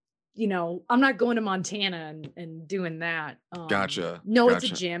up, I'm not going to Montana and doing that. Gotcha. No, it's a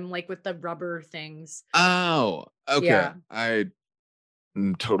gym, like with the rubber things. Oh, okay. Yeah. I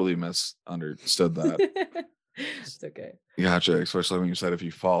totally misunderstood that. It's okay. Gotcha. Especially when you said if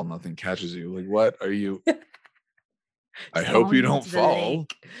you fall, nothing catches you. Like, what are you? I hope you don't fall.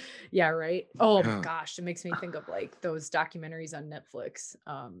 Yeah, right. Oh my gosh, it makes me think of like those documentaries on Netflix.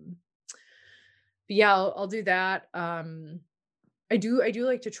 But yeah, I'll do that. I do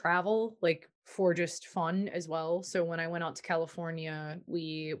like to travel, like for just fun as well. So when I went out to California,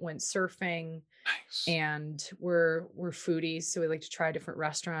 we went surfing. Nice. And we're foodies, so we like to try different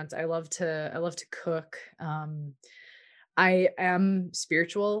restaurants. I love to cook. I am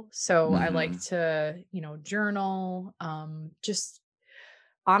spiritual, so I like to, journal. Just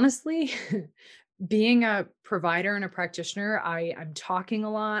honestly, being a provider and a practitioner, I'm talking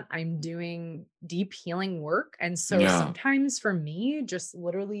a lot. I'm doing deep healing work. And so sometimes for me, just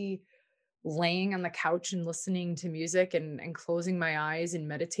literally laying on the couch and listening to music and closing my eyes and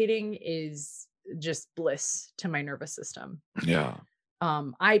meditating is just bliss to my nervous system. Yeah.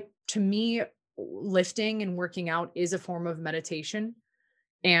 To me, lifting and working out is a form of meditation.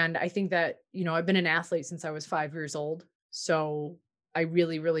 And I think that, I've been an athlete since I was 5 years old. So I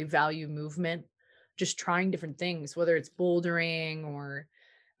really, really value movement, just trying different things, whether it's bouldering or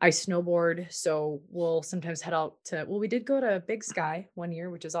I snowboard. So we'll sometimes head out we did go to Big Sky one year,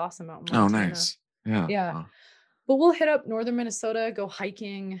 which is awesome out in Montana. Oh, nice. Yeah. Yeah. Oh. But we'll hit up northern Minnesota, go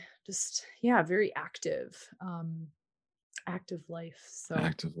hiking, just, very active, active life. So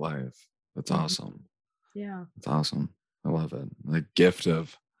active life. That's awesome. Yeah. That's awesome. I love it. The gift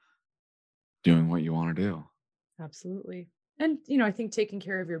of doing what you want to do. Absolutely. And, I think taking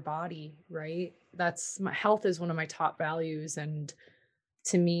care of your body, right? My health is one of my top values. And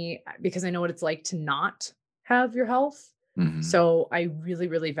to me, because I know what it's like to not have your health. So I really,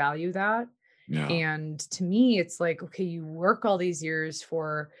 really value that. Yeah. And to me, it's like, okay, you work all these years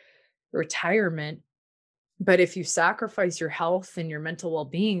for retirement, but if you sacrifice your health and your mental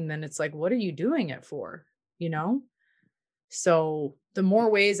well-being, then it's like, what are you doing it for? So the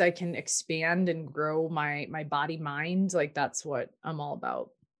more ways I can expand and grow my body, mind, like that's what I'm all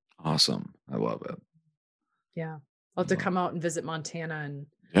about. Awesome. I love it. Yeah. I'll have to come out and visit Montana. And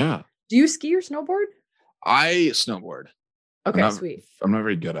yeah. Do you ski or snowboard? I snowboard. Okay, sweet. I'm not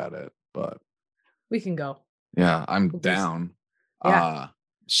very good at it, but we can go. Yeah, I'm down. Yeah.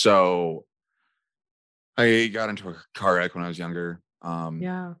 So I got into a car wreck when I was younger.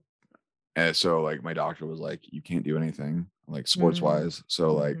 Yeah. And so like my doctor was like, you can't do anything like sports Mm. wise.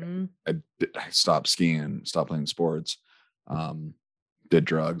 So like Hmm. I stopped skiing, stopped playing sports, um, did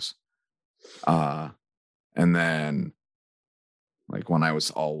drugs. Uh, and then like when I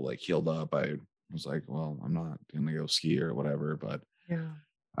was all like healed up, I was like, well, I'm not gonna go ski or whatever. But Yeah.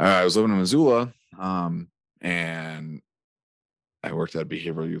 I was living in Missoula, and I worked at a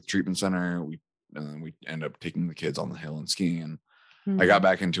behavioral youth treatment center. And then we end up taking the kids on the hill and skiing. And I got Mm.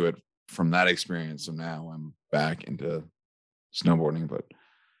 back into it from that experience. So now I'm back into snowboarding, but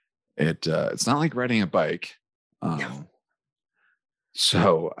it's not like riding a bike. No. Um,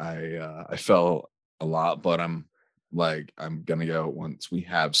 so I fell a lot, but I'm gonna go once we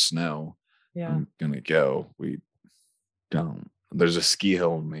have snow. Yeah. I'm gonna go. We don't. There's a ski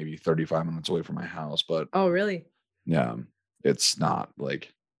hill maybe 35 minutes away from my house, but Oh, really? yeah, it's not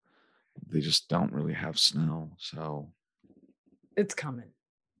like they just don't really have snow. So It's coming.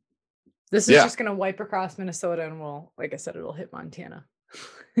 This is yeah, just gonna wipe across Minnesota and will, like I said, it'll hit Montana.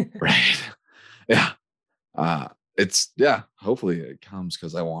 right. Yeah. Uh it's yeah, hopefully it comes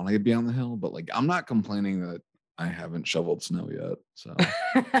because I want to be on the hill, but like I'm not complaining that I haven't shoveled snow yet. So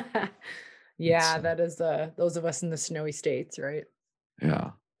it's Yeah, that is those of us in the snowy states, right?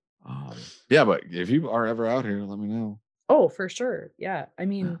 yeah. Yeah, but if you are ever out here, let me know. Oh, for sure. Yeah. I Yeah.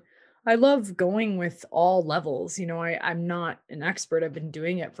 mean, I love going with all levels. I'm not an expert. I've been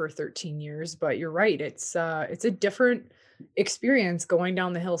doing it for 13 years, but you're right. It's a different experience going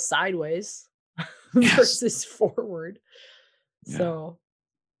down the hill sideways Yes. versus forward. Yeah, So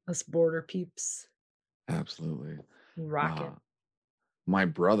us border peeps absolutely. rock Uh it. my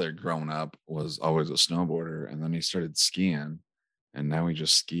brother growing up was always a snowboarder and then he started skiing and now he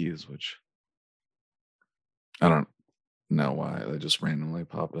just skis, which I don't know why. They just randomly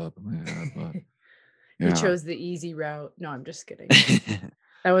popped up in my head, but He yeah. chose the easy route. No, I'm just kidding.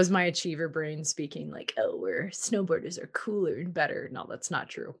 That was my achiever brain speaking like, "Oh, we're snowboarders are cooler and better." No, that's not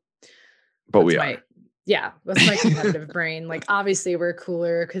true. But That's we my are. yeah, that's my competitive brain. Like, obviously, we're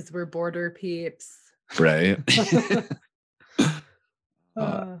cooler because 'cause we're border peeps. Right?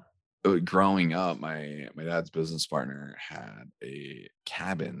 uh Uh, growing up, my dad's business partner had a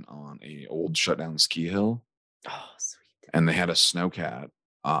cabin on a old shutdown ski hill, oh, sweet. and they had a snowcat.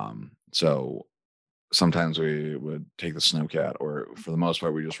 So sometimes we would take the snowcat, or for the most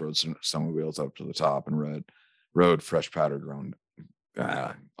part, we just rode snowmobiles up to the top and rode fresh powder grown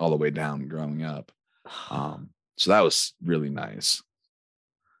all the way down growing up. So that was really nice.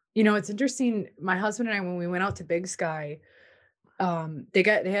 It's interesting. My husband and I, when we went out to Big Sky, they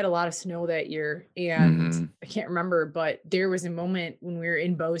had a lot of snow that year, and Hmm. I can't remember, but there was a moment when we were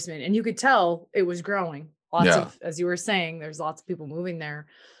in Bozeman, and you could tell it was growing. Lots Yeah. of, as you were saying, there's lots of people moving there.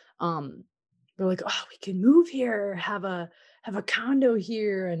 Um, they're like, "Oh, we can move here, have a condo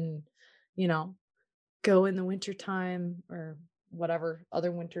here, and you know, go in the winter time or whatever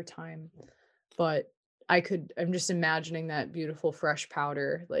other winter time." But I'm just imagining that beautiful fresh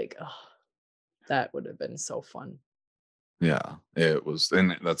powder, like, oh, that would have been so fun. Yeah. It was,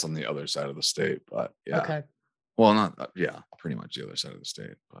 and that's on the other side of the state, but yeah. Okay, Well, not yeah, pretty much the other side of the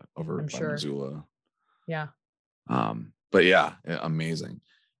state, but over I'm by sure. Missoula. Yeah. But yeah, amazing.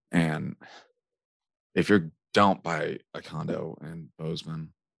 And if you don't buy a condo in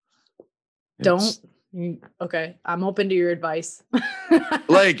Bozeman, Don't it's okay, I'm open to your advice.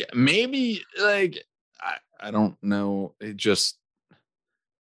 like maybe like I don't know. It just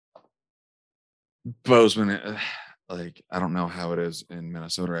Bozeman, like I don't know how it is in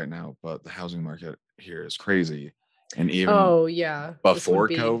Minnesota right now, but the housing market here is crazy. And even Oh, yeah, this would before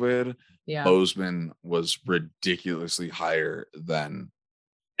be COVID, yeah, Bozeman was ridiculously higher than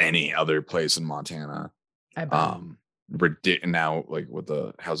any other place in Montana. I bet. Um, now like with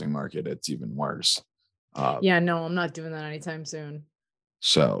the housing market, it's even worse. Uh, Yeah, no, I'm not doing that anytime soon.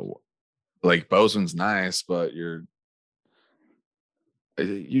 so like Bozeman's nice, but you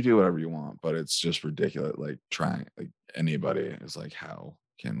do whatever you want, but it's just ridiculous. Like trying like anybody is like, how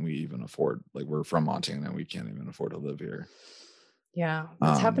can we even afford? Like we're from Montana, we can't even afford to live here. Yeah,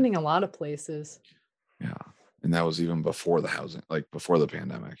 that's Um, happening a lot of places. yeah, and that was even before the housing, like before the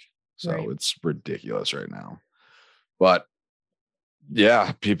pandemic. So Right. it's ridiculous right now. But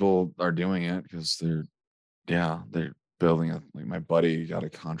yeah, people are doing it because they're building a like my buddy got a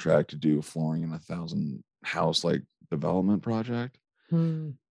contract to do flooring in 1,000 house like development project.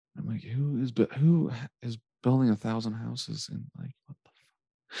 Mm. I'm like, who is building 1,000 houses in like what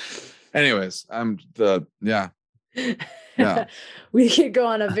the anyways, I'm the yeah. We could go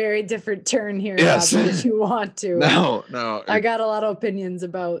on a very different turn here, Yes. Robert, if you want to. No, I got a lot of opinions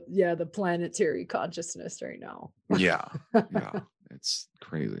about, yeah, the planetary consciousness right now. yeah, yeah. it's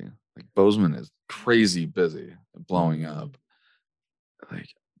crazy. Like Bozeman is crazy busy, blowing Mhm. up. Like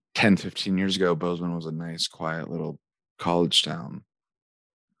 10, 15 years ago, Bozeman was a nice, quiet little college town.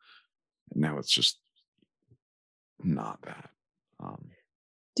 And now it's just not that. Um,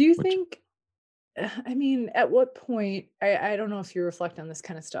 Do you which think, I mean, at what point, I don't know if you reflect on this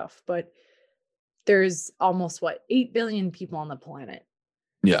kind of stuff, but there's almost what, 8 billion people on the planet.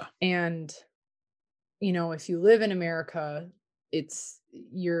 yeah. And, if you live in America,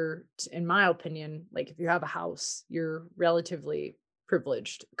 in my opinion, like if you have a house, you're relatively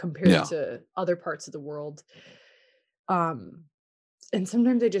privileged compared Yeah. to other parts of the world. Um, and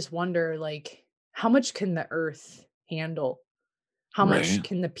sometimes I just wonder, like, how much can the earth handle? How much Right.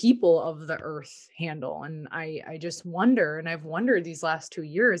 can the people of the earth handle? And I just wonder, and I've wondered these last 2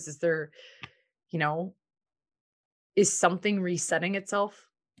 years, you know, is something resetting itself?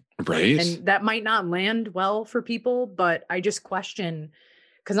 Right. And that might not land well for people, but I just question,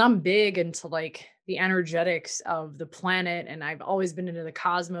 because I'm big into like the energetics of the planet, and I've always been into the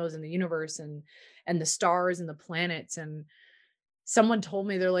cosmos and the universe and the stars and the planets. And someone told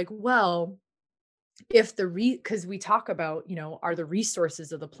me, they're like, well, if because we talk about, are the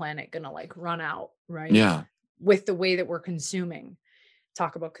resources of the planet gonna like run out, right? Yeah. With the way that we're consuming.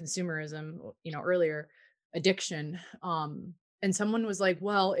 Talk about consumerism, earlier, addiction. And someone was like,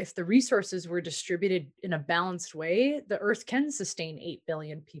 well, if the resources were distributed in a balanced way, the earth can sustain 8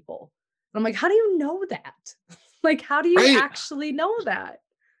 billion people. And I'm like, how do you know that? Like, how do you Right. actually know that?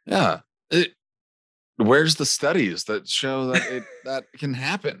 Yeah. It, where's the studies that show that that can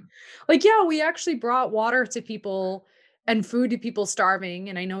happen? Like, yeah, we actually brought water to people and food to people starving.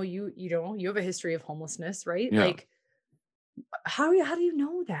 And I know you have a history of homelessness, right? Yeah. Like, how do you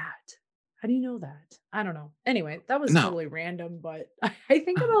know that? How do you know that? I don't know. Anyway, that was No. totally random, but I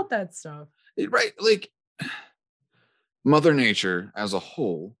think about that stuff. Right. Like Mother Nature as a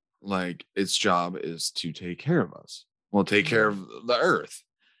whole, like its job is to take care of us. Well, take care Mhm, of the earth.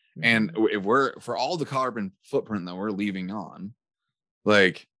 And mhm. if we're for all the carbon footprint that we're leaving on,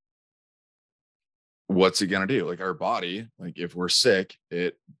 like what's it gonna do? Like our body, like if we're sick,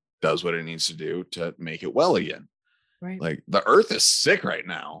 it does what it needs to do to make it well again. Right. Like the earth is sick right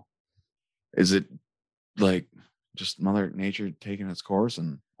now. Is it like just Mother Nature taking its course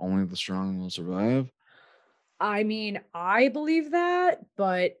and only the strong will survive? I mean, I believe that,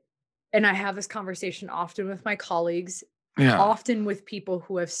 and I have this conversation often with my colleagues, Yeah. often with people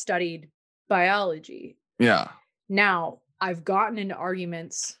who have studied biology. Yeah. Now, I've gotten into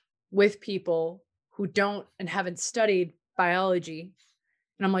arguments with people who don't and haven't studied biology.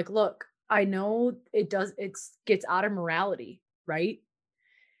 And I'm like, look, I know it gets out of morality, right?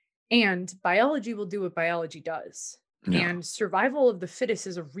 And biology will do what biology does. Yeah. And survival of the fittest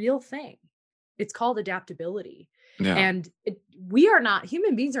is a real thing. It's called adaptability. Yeah. And we are not,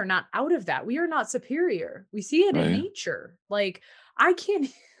 human beings are not out of that. We are not superior. We see it in Right. nature. Like, I can't.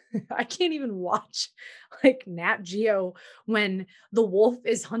 I can't even watch like Nat Geo when the wolf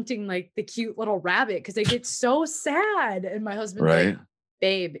is hunting like the cute little rabbit because I get so sad. And my husband's like, Right.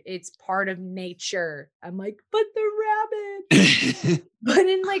 babe, it's part of nature. I'm like, but the rabbit. But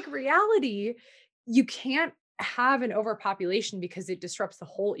in like reality, you can't have an overpopulation because it disrupts the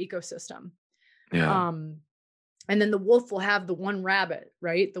whole ecosystem. Yeah. Um, and then the wolf will have the one rabbit,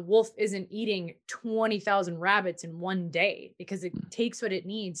 right? The wolf isn't eating 20,000 rabbits in one day because it takes what it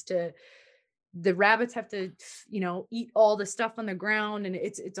needs to. The rabbits have to, eat all the stuff on the ground, and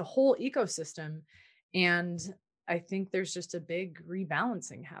it's a whole ecosystem. And I think there's just a big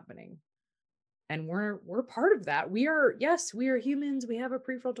rebalancing happening. And we're part of that. Yes, we are humans. We have a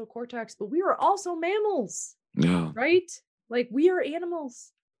prefrontal cortex, but we are also mammals, Yeah. right? Like we are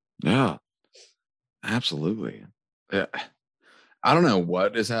animals. Yeah. Absolutely. Yeah. I don't know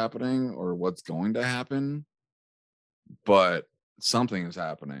what is happening or what's going to happen, but something is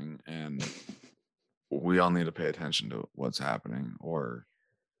happening and we all need to pay attention to what's happening or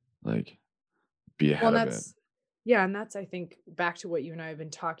like be Well, ahead and of it. that's yeah, and that's I think back to what you and I have been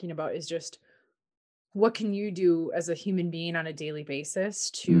talking about is just what can you do as a human being on a daily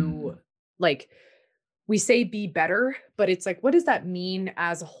basis to, Mhm. like, we say be better, but it's like, what does that mean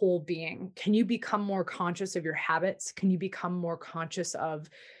as a whole being? Can you become more conscious of your habits? Can you become more conscious of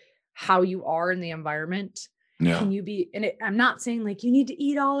how you are in the environment? Yeah. Can you be, and I'm not saying like you need to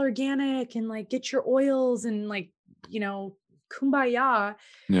eat all organic and like get your oils and like, you know, kumbaya.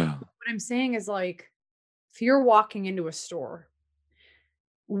 Yeah. What I'm saying is like, if you're walking into a store,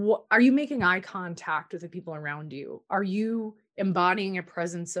 what are you making eye contact with the people around you? Are you embodying a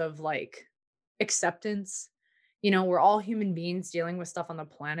presence of like acceptance? We're all human beings dealing with stuff on the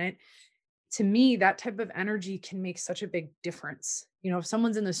planet. to me, that type of energy can make such a big difference. If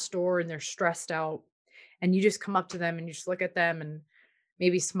someone's in the store and they're stressed out and you just come up to them and you just look at them and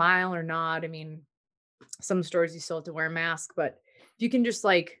maybe smile or nod. I mean, some stores you still have to wear a mask, but if you can just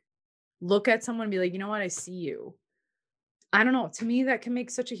like look at someone and be like, you know what, I see you. I don't know. To me, that can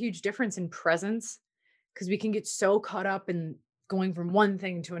make such a huge difference in presence because we can get so caught up in going from one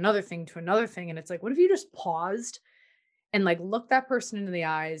thing to another thing to another thing. And it's like, what if you just paused and like look that person into the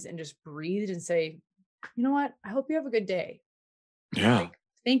eyes and just breathed and say, you know what, I hope you have a good day. Yeah, Like,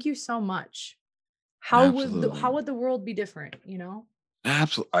 thank you so much. How absolutely. would the world be different,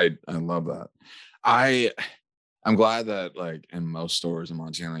 Absolutely. I love that. I I'm glad that like in most stores in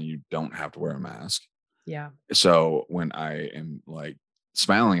Montana you don't have to wear a mask. Yeah. So when I am like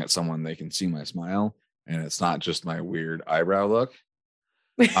smiling at someone, they can see my smile and it's not just my weird eyebrow look.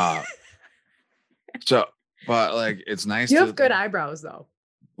 Uh so but like it's nice You to have good like, eyebrows though.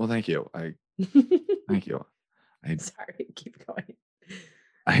 well, thank you. Thank you. I Sorry, keep going.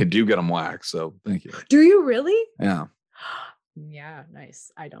 I do get them waxed, so thank you. Do you really? Yeah. Yeah,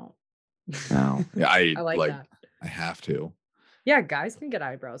 nice. I don't. No. Yeah, I like like that. I have to. Yeah, guys can get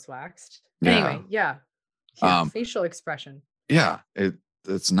eyebrows waxed. Yeah. Anyway, yeah. Yeah, Um facial expression. yeah,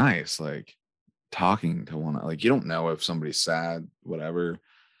 it's nice like talking to one like you don't know if somebody's sad, whatever,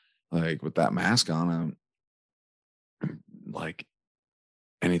 like with that mask on, like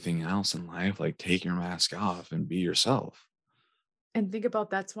anything else in life, like take your mask off and be yourself. And think about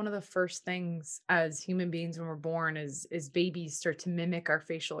that's one of the first things as human beings when we're born is babies start to mimic our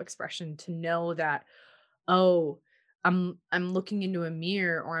facial expression to know that, oh, I'm looking into a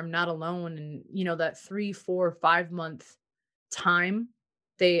mirror or I'm not alone. And that 3, 4, 5 month time,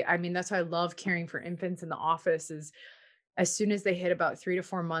 I mean, that's why I love caring for infants in the office is as soon as they hit about 3 to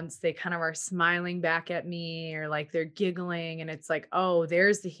 4 months, they kind of are smiling back at me or like they're giggling. And it's like, oh,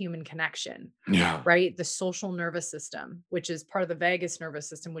 there's the human connection, Yeah. right? The social nervous system, which is part of the vagus nervous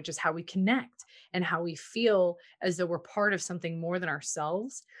system, which is how we connect and how we feel as though we're part of something more than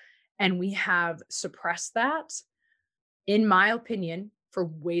ourselves. And we have suppressed that, in my opinion, for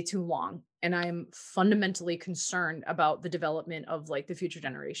way too long. And I'm fundamentally concerned about the development of like the future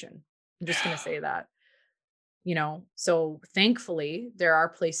generation. I'm just going to say that. So thankfully there are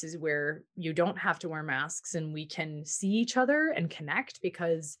places where you don't have to wear masks and we can see each other and connect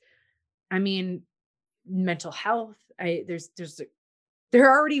because I mean mental health, there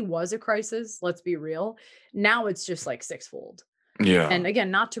already was a crisis, let's be real. Now it's just like sixfold. And Yeah. again,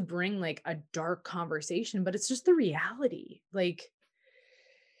 not to bring like a dark conversation, but it's just the reality. Like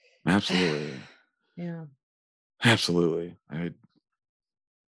Absolutely. yeah. Absolutely. I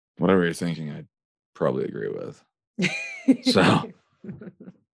whatever you're thinking, I'd probably agree with. So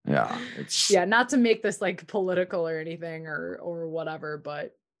yeah, it's Yeah, not to make this like political or anything or whatever,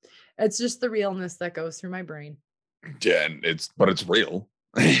 but it's just the realness that goes through my brain. yeah, and it's real.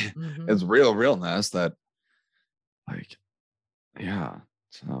 Mhm. It's real realness that like yeah.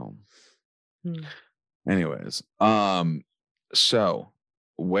 So Mm. anyways, so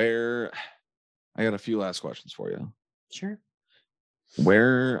where I got a few last questions for you. Sure.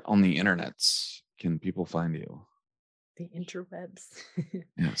 Where on the internets can people find you? The interwebs.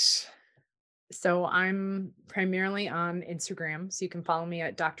 Yes. So I'm primarily on Instagram. So you can follow me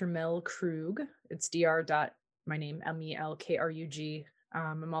at Dr. Mel Krug. It's dr. dot my name, Melkrug.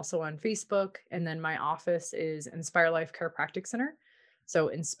 I'm also on Facebook. And then my office is Inspire Life Chiropractic Center. So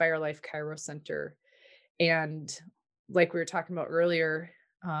Inspire Life Chiro Center. And like we were talking about earlier,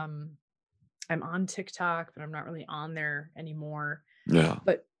 um, I'm on TikTok, but I'm not really on there anymore. Yeah.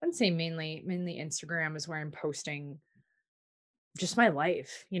 But I'd say mainly Instagram is where I'm posting just my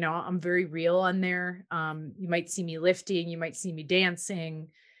life. I'm very real on there. You might see me lifting, you might see me dancing,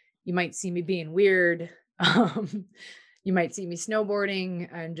 you might see me being weird. Um, you might see me snowboarding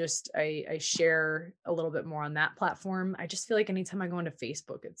and just I share a little bit more on that platform. I just feel like anytime I go into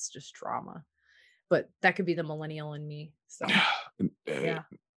Facebook, it's just drama. But that could be the millennial in me. So Eh, yeah.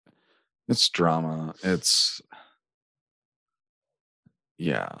 it's drama. It's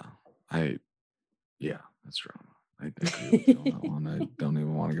yeah. I yeah, that's drama. I agree with you on that one. I don't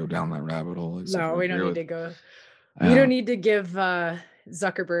even want to go down that rabbit hole except No, for we don't agree need with to go. We don't yeah. need to give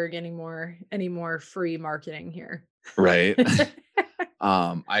Zuckerberg any more free marketing here. Right.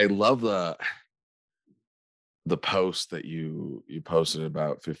 I love the post that you posted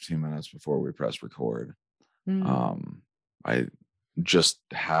about 15 minutes before we press record. Mm, I just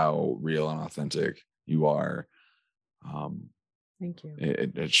how real and authentic you are. Um, thank you.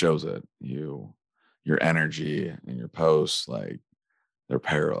 it shows it. Your energy and your posts, like they're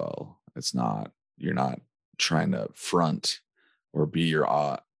parallel. It's not you're not trying to front or be your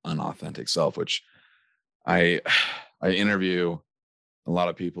unauthentic self, which I I interview a lot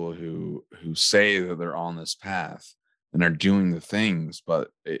of people who say that they're on this path and are doing the things, but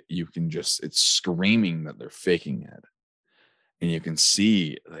you can just, it's screaming that they're faking it. And you can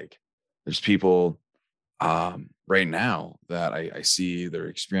see, like, there's people right now that I see they're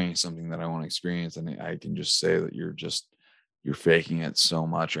experiencing something that I want to experience, and I can just say that you're faking it so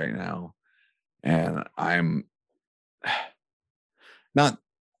much right now. And I'm not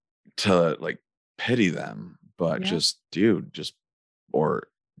to like pity them, but Yeah. just dude, just or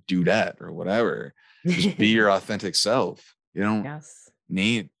dudette or whatever, just be your authentic self. You don't Yes.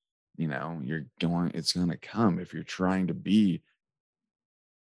 need, you're going, it's going to come. If you're trying to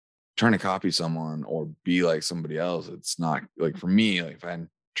copy someone or be like somebody else, it's not like, for me, like if I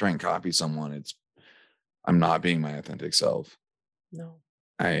try and copy someone, I'm not being my authentic self. No,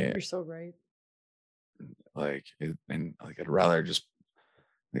 I you're so right. like it, and like I'd rather just,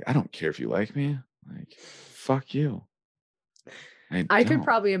 like, I don't care if you like me, like fuck you. I I could don't.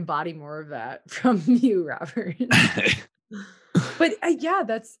 probably embody more of that from you, Robert. But yeah,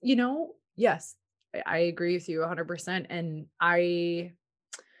 that's, yes, I agree with you 100%. And I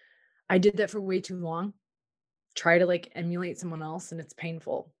did that for way too long. Try to like emulate someone else and it's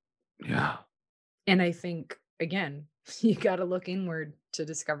painful. Yeah. And I think again, you got to look inward to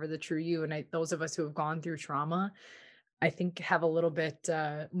discover the true you. And those of us who have gone through trauma, I think have a little bit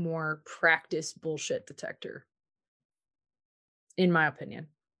more practice bullshit detector, in my opinion.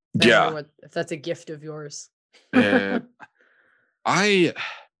 I don't know Yeah. if that's a gift of yours. It, I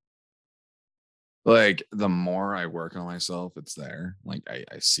like, the more I work on myself, it's there. Like I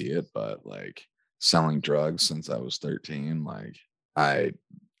see it, but like selling drugs since I was 13, like I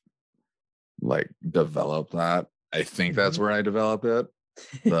like developed that. I think that's Mhm. where I developed it.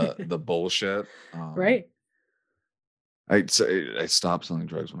 The bullshit. Right. I'd say I stopped selling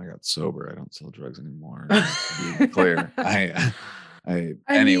drugs when I got sober. I don't sell drugs anymore. Just to be clear. I I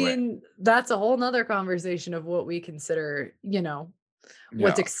anyway. mean, that's a whole nother conversation of what we consider, what's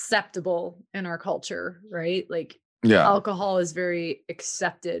Yeah. acceptable in our culture, right? Like Yeah. alcohol is very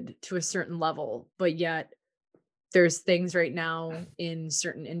accepted to a certain level, but yet there's things right now in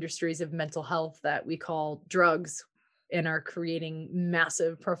certain industries of mental health that we call drugs and are creating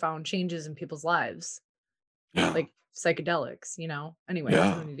massive, profound changes in people's lives, Yeah. like psychedelics, Anyway, we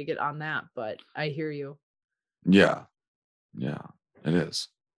Yeah. don't need to get on that, but I hear you. Yeah. Yeah. It is.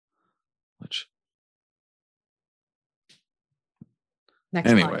 Which Next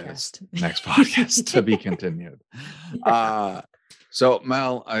anyways, podcast. next podcast to be continued. Yeah. So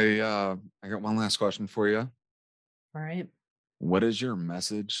Mel, I got one last question for you. All right. What is your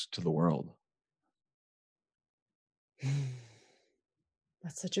message to the world?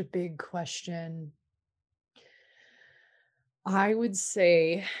 That's such a big question. I would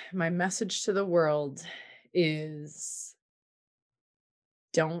say my message to the world is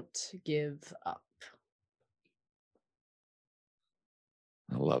don't give up.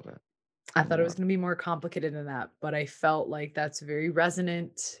 I love it. I I thought it was love going to be more complicated than that, but I felt like that's very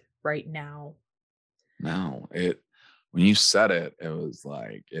resonant right now. No, when you said it, it was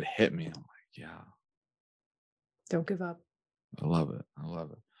like it hit me. I'm like, yeah, Don't give up. I love it. I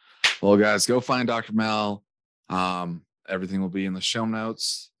love it. Well, guys, go find Dr. Mel. Everything will be in the show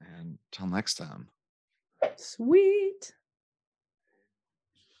notes. And until next time. Sweet.